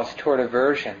impulse toward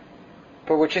aversion,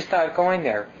 but we're just not going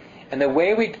there. And the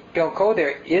way we don't go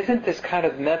there isn't this kind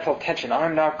of mental tension,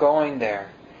 I'm not going there.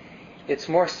 It's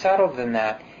more subtle than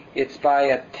that. It's by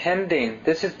attending.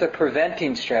 This is the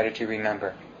preventing strategy,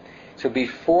 remember. So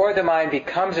before the mind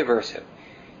becomes aversive,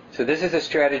 so this is a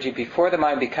strategy before the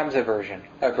mind becomes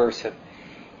aversive.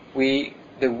 The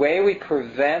way we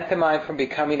prevent the mind from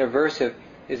becoming aversive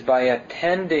is by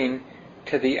attending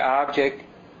to the object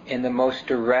in the most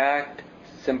direct,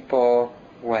 simple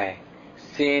way,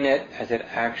 seeing it as it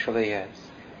actually is.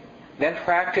 Then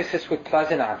practice this with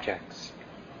pleasant objects.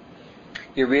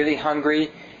 You're really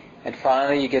hungry, and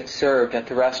finally you get served at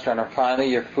the restaurant, or finally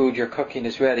your food you're cooking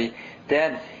is ready.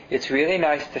 Then it's really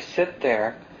nice to sit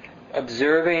there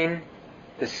observing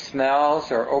the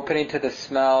smells, or opening to the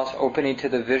smells, opening to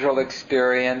the visual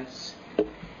experience,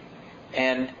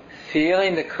 and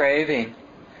feeling the craving,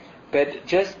 but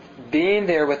just being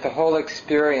there with the whole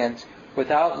experience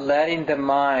without letting the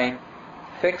mind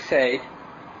fixate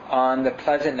on the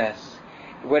pleasantness.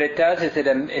 What it does is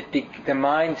the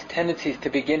mind's tendency is to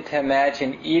begin to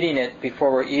imagine eating it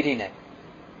before we're eating it.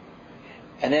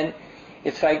 And then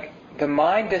it's like the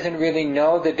mind doesn't really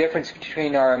know the difference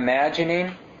between our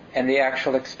imagining and the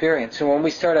actual experience. So when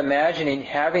we start imagining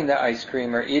having the ice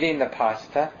cream or eating the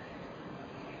pasta,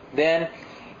 then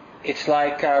it's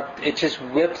like it just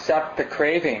whips up the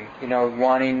craving,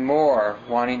 wanting more,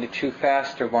 wanting to chew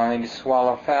faster, wanting to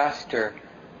swallow faster,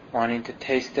 wanting to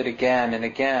taste it again and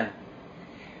again.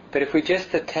 But if we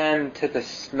just attend to the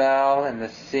smell and the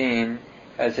scene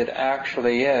as it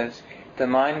actually is, the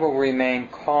mind will remain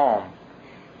calm.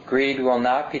 Greed will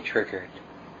not be triggered.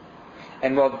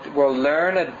 And we'll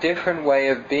learn a different way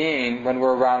of being when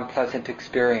we're around pleasant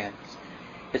experience.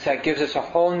 It's like it gives us a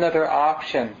whole other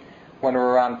option when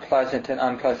we're around pleasant and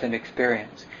unpleasant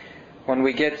experience. When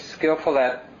we get skillful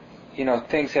at,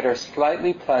 things that are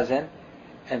slightly pleasant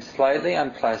and slightly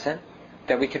unpleasant,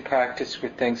 that we can practice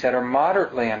with things that are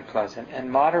moderately unpleasant and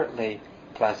moderately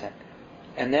pleasant.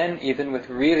 And then even with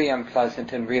really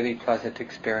unpleasant and really pleasant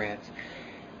experience.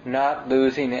 Not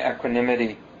losing the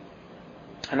equanimity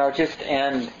And I'll just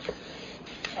end,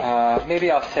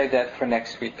 maybe I'll save that for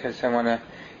next week because I want to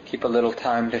keep a little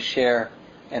time to share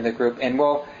in the group. And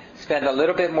we'll spend a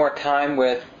little bit more time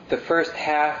with the first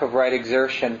half of right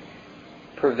exertion,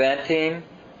 preventing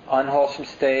unwholesome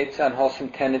states, unwholesome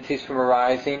tendencies from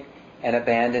arising, and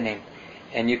abandoning.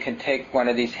 And you can take one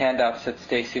of these handouts that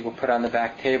Stacy will put on the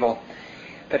back table.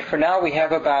 But for now we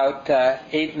have about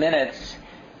 8 minutes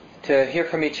to hear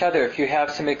from each other. If you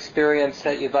have some experience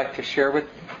that you'd like to share with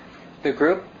the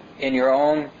group in your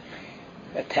own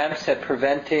attempts at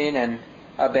preventing and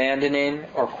abandoning,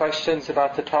 or questions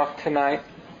about the talk tonight,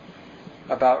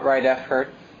 about right effort,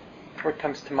 what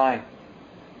comes to mind?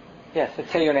 Yes,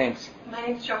 let's say your names. My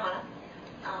name's Johanna.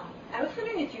 I was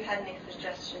wondering if you had any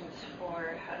suggestions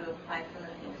for how to apply some of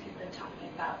the things you've been talking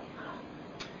about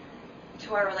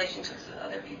to our relationships with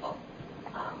other people.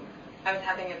 I was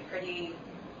having a pretty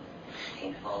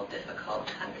painful, difficult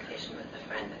conversation with a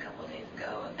friend a couple days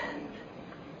ago, and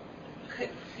could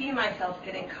see myself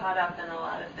getting caught up in a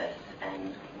lot of this,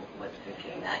 and was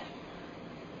thinking that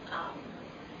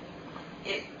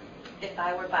if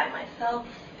I were by myself,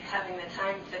 having the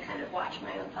time to kind of watch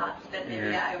my own thoughts, that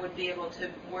maybe I would be able to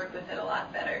work with it a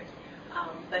lot better.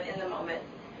 But in the moment,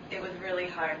 it was really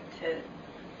hard to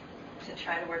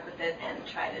try to work with it and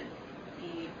try to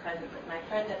be present with my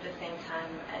friend at the same time,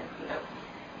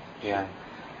 and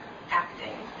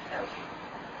acting. So.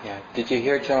 Yeah. Did you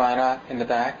hear Joanna in the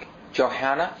back?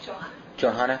 Johanna?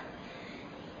 Johanna.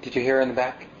 Did you hear her in the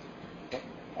back?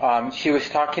 She was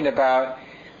talking about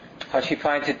how she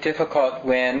finds it difficult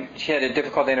when she had a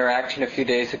difficult interaction a few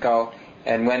days ago,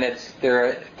 and when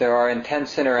there are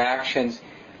intense interactions,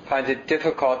 finds it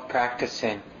difficult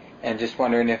practicing, and just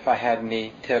wondering if I had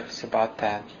any tips about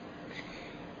that.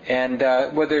 And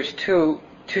there's two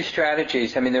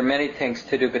strategies. I mean, there are many things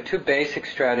to do, but two basic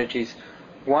strategies.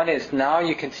 One is now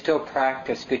you can still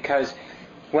practice, because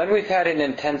when we've had an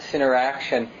intense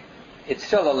interaction, it's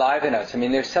still alive in us. I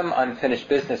mean, there's some unfinished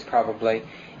business probably.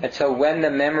 And so when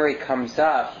the memory comes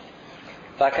up,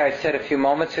 like I said a few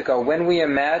moments ago, when we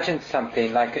imagine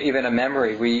something, like even a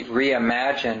memory, we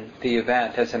reimagine the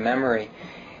event as a memory,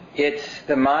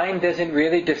 the mind doesn't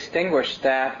really distinguish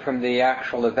that from the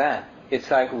actual event.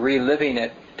 It's like reliving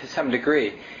it to some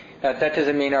degree. That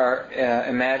doesn't mean our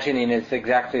imagining is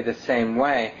exactly the same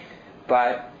way,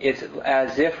 but it's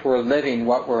as if we're living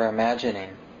what we're imagining.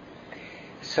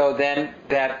 So then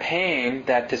that pain,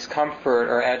 that discomfort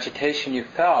or agitation you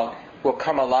felt will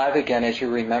come alive again as you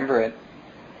remember it.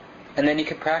 And then you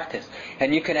can practice.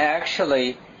 And you can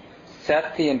actually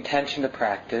set the intention to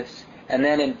practice and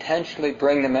then intentionally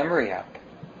bring the memory up.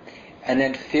 And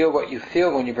then feel what you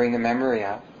feel when you bring the memory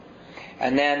up.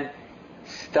 And then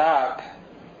stop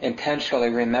intentionally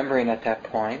remembering at that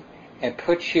point and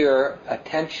put your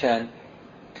attention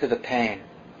to the pain.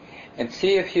 And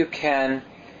see if you can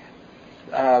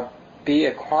be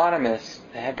equanimous,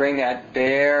 bring that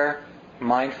bare,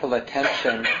 mindful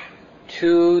attention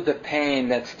to the pain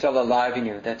that's still alive in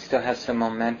you, that still has some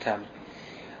momentum,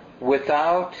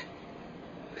 without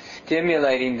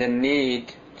stimulating the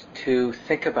need to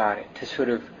think about it, to sort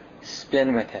of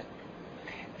spin with it.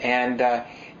 And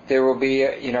there will be,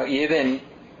 even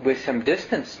with some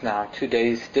distance now, 2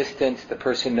 days distance, the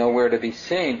person nowhere to be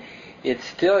seen,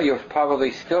 you'll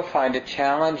probably still find it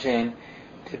challenging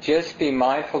to just be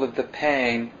mindful of the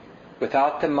pain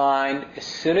without the mind. As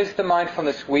soon as the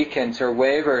mindfulness weakens or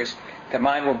wavers, the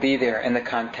mind will be there in the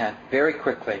content very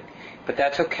quickly. But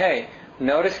that's okay.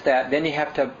 Notice that. Then you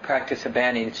have to practice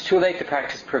abandoning. It's too late to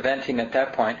practice preventing at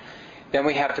that point. Then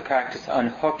we have to practice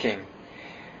unhooking.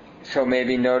 So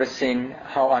maybe noticing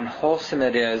how unwholesome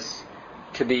it is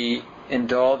to be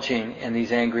indulging in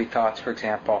these angry thoughts, for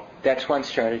example. That's one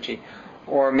strategy.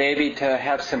 Or maybe to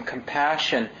have some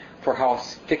compassion for how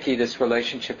sticky this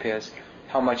relationship is,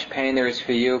 how much pain there is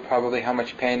for you, probably how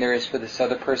much pain there is for this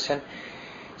other person.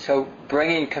 So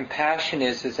bringing compassion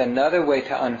is another way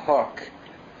to unhook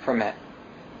from it.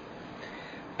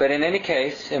 But in any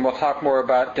case, and we'll talk more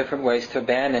about different ways to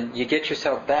abandon, you get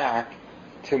yourself back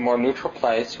to a more neutral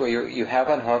place where you have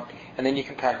unhooked, and then you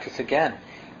can practice again.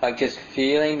 Like just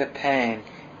feeling the pain,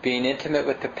 being intimate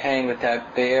with the pain with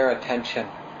that bare attention,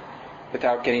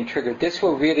 without getting triggered. This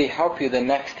will really help you the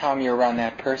next time you're around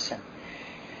that person.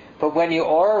 But when you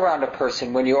are around a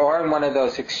person, when you are in one of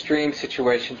those extreme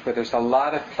situations where there's a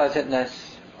lot of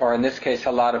pleasantness, or in this case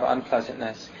a lot of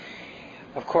unpleasantness,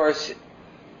 of course,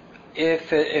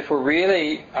 if we're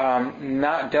really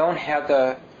don't have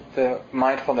the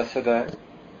mindfulness or the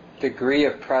degree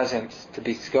of presence to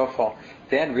be skillful,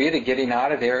 then really getting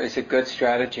out of there is a good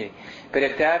strategy. But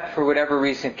if that, for whatever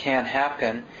reason, can't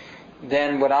happen,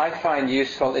 then what I find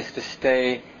useful is to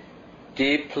stay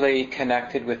deeply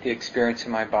connected with the experience of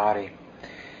my body.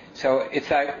 So it's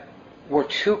like we're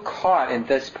too caught at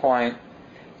this point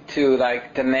to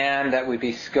like demand that we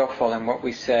be skillful in what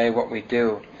we say, what we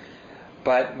do.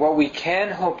 But what we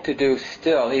can hope to do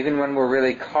still, even when we're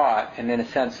really caught and in a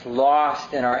sense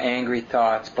lost in our angry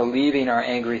thoughts, believing our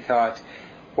angry thoughts,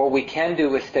 what we can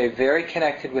do is stay very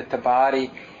connected with the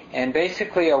body and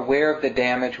basically aware of the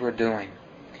damage we're doing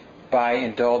by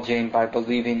indulging, by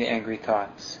believing the angry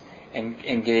thoughts and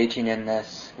engaging in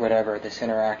this, whatever, this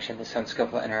interaction, this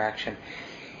unskillful interaction.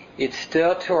 It's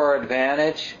still to our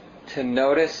advantage to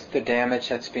notice the damage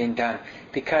that's being done,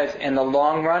 because in the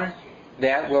long run,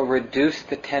 that will reduce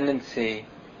the tendency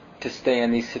to stay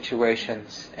in these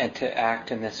situations and to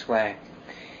act in this way.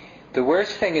 The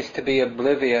worst thing is to be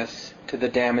oblivious to the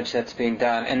damage that's being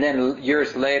done, and then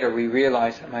years later we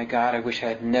realize, oh my God, I wish I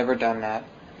had never done that.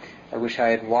 I wish I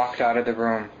had walked out of the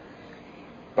room.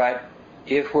 But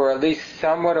if we're at least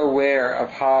somewhat aware of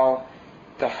how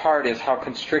the heart is, how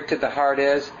constricted the heart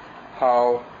is,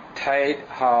 how tight,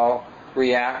 how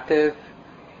reactive,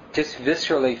 just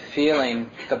viscerally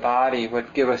feeling the body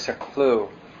would give us a clue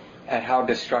at how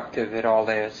destructive it all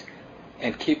is,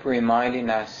 and keep reminding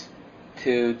us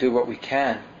to do what we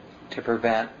can to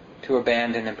prevent, to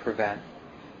abandon and prevent.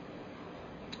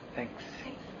 Thanks.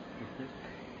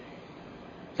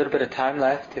 A little bit of time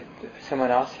left. If someone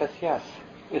else says yes.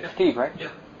 It's Steve, right? Yeah.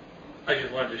 I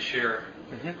just wanted to share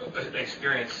an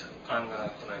experience on when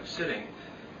I'm sitting.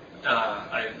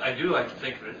 I do like to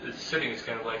think of it, sitting is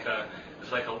kind of like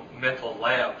it's like a mental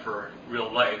lab for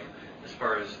real life as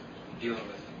far as dealing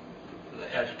with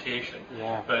the agitation.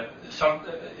 Yeah. But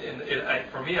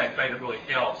for me, I find it really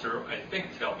helps, or I think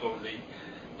it's helped over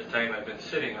the time I've been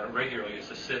sitting on regularly, is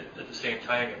to sit at the same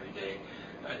time every day.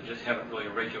 I just haven't really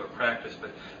a regular practice,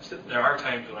 but there are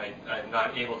times when I'm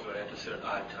not able to. I have to sit at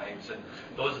odd times, and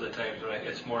those are the times when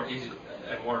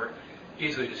I'm more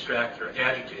easily distracted or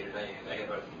agitated. I have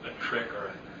a trick or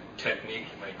a technique,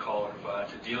 you might call it,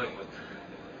 to dealing with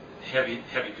heavy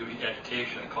duty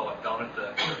agitation. I call it down at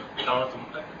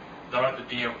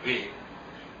the DMV,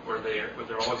 where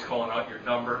they're always calling out your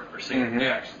number or saying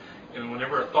next. And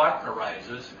whenever a thought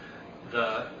arises,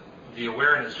 the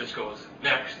awareness just goes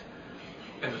next.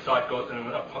 And the thought goes, and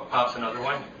up pops another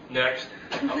one, next,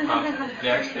 up pops,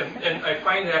 next. And I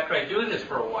find after I do this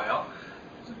for a while,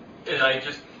 and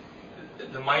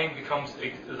the mind becomes,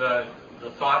 the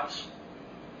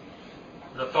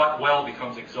thought well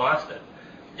becomes exhausted.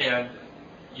 And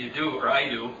I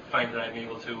do, find that I'm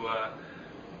able to,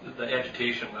 the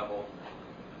agitation level,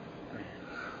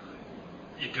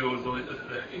 you do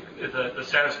the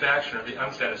satisfaction or the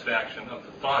unsatisfaction of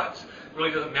the thoughts. It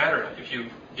really doesn't matter if you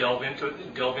delve into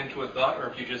a thought, or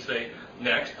if you just say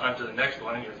next, on to the next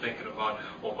one, and you're thinking about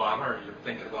Obama, or you're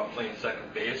thinking about playing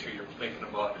second base, or you're thinking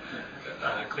about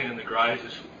cleaning the garage.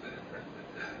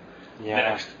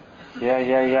 Next.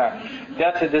 Yeah.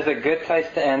 This is a good place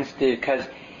to end, Steve, because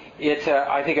it's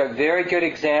I think a very good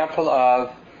example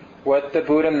of what the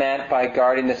Buddha meant by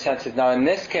guarding the senses. Now, in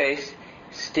this case,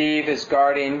 Steve is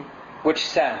guarding which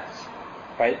sense?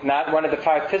 Right? Not one of the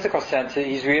five physical senses.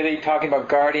 He's really talking about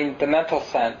guarding the mental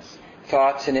sense,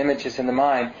 thoughts and images in the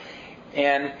mind.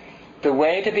 And the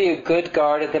way to be a good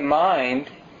guard of the mind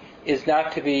is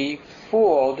not to be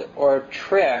fooled or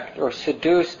tricked or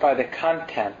seduced by the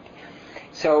content.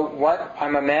 So what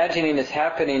I'm imagining is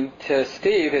happening to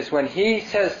Steve is when he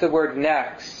says the word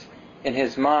next in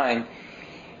his mind,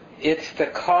 it's the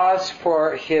cause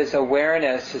for his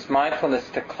awareness, his mindfulness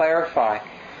to clarify.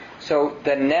 So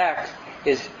the next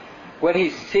is what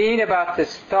he's seeing about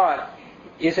this thought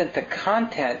isn't the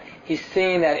content. He's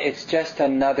seeing that it's just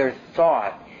another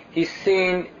thought. He's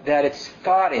seeing that it's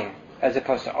thoughting as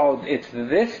opposed to, it's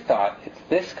this thought, it's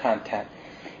this content.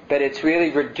 But it's really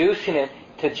reducing it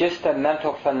to just a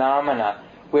mental phenomena,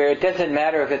 where it doesn't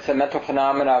matter if it's a mental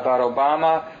phenomena about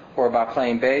Obama or about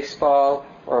playing baseball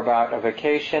or about a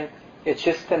vacation. It's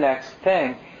just the next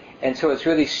thing. And so it's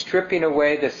really stripping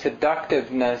away the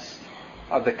seductiveness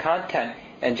of the content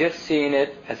and just seeing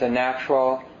it as a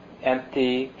natural,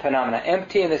 empty phenomena.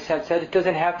 Empty in the sense that it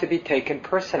doesn't have to be taken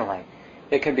personally.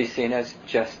 It can be seen as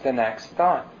just the next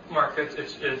thought. Mark,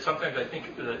 it's sometimes I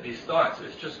think that these thoughts,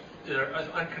 they're as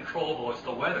uncontrollable as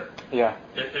the weather. Yeah.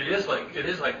 It is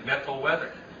like mental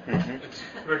weather. Mm-hmm. It's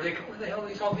ridiculous. Where the hell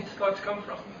do all these thoughts come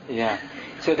from? Yeah.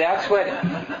 So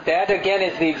that again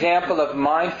is the example of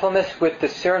mindfulness with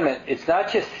discernment. It's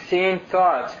not just seeing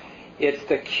thoughts, it's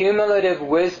the cumulative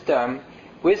wisdom.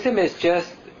 Wisdom is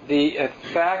just the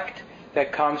effect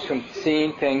that comes from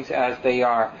seeing things as they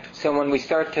are. So when we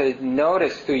start to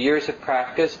notice through years of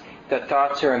practice the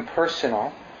thoughts are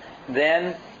impersonal,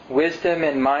 then wisdom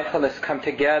and mindfulness come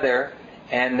together,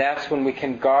 and that's when we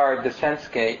can guard the sense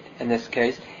gate, in this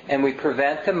case, and we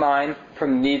prevent the mind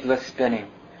from needless spinning.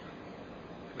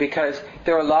 Because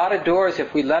there are a lot of doors,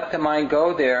 if we let the mind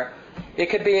go there, it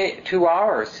could be 2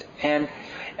 hours.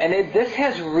 This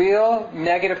has real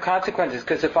negative consequences,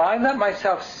 because if I let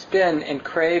myself spin in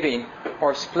craving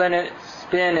or spin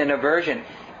in aversion,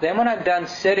 then when I'm done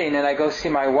sitting and I go see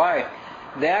my wife,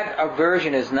 that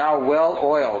aversion is now well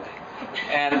oiled.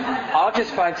 And I'll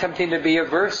just find something to be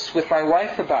averse with my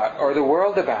wife about or the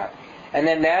world about. And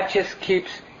then that just keeps,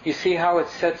 you see how it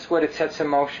sets what it sets in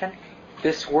motion?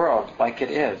 This world, like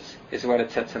it is what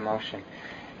it sets in motion.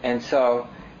 And so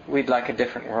we'd like a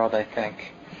different world, I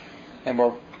think. And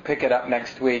we'll pick it up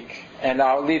next week. And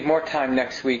I'll leave more time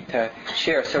next week to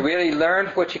share. So really learn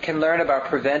what you can learn about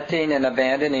preventing and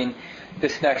abandoning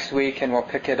this next week, and we'll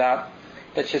pick it up.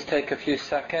 Let's just take a few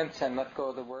seconds and let go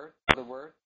of the word.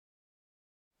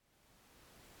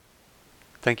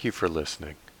 Thank you for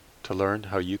listening. To learn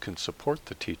how you can support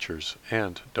the teachers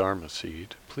and Dharma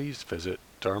Seed, please visit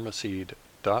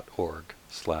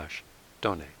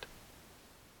dharmaseed.org/donate.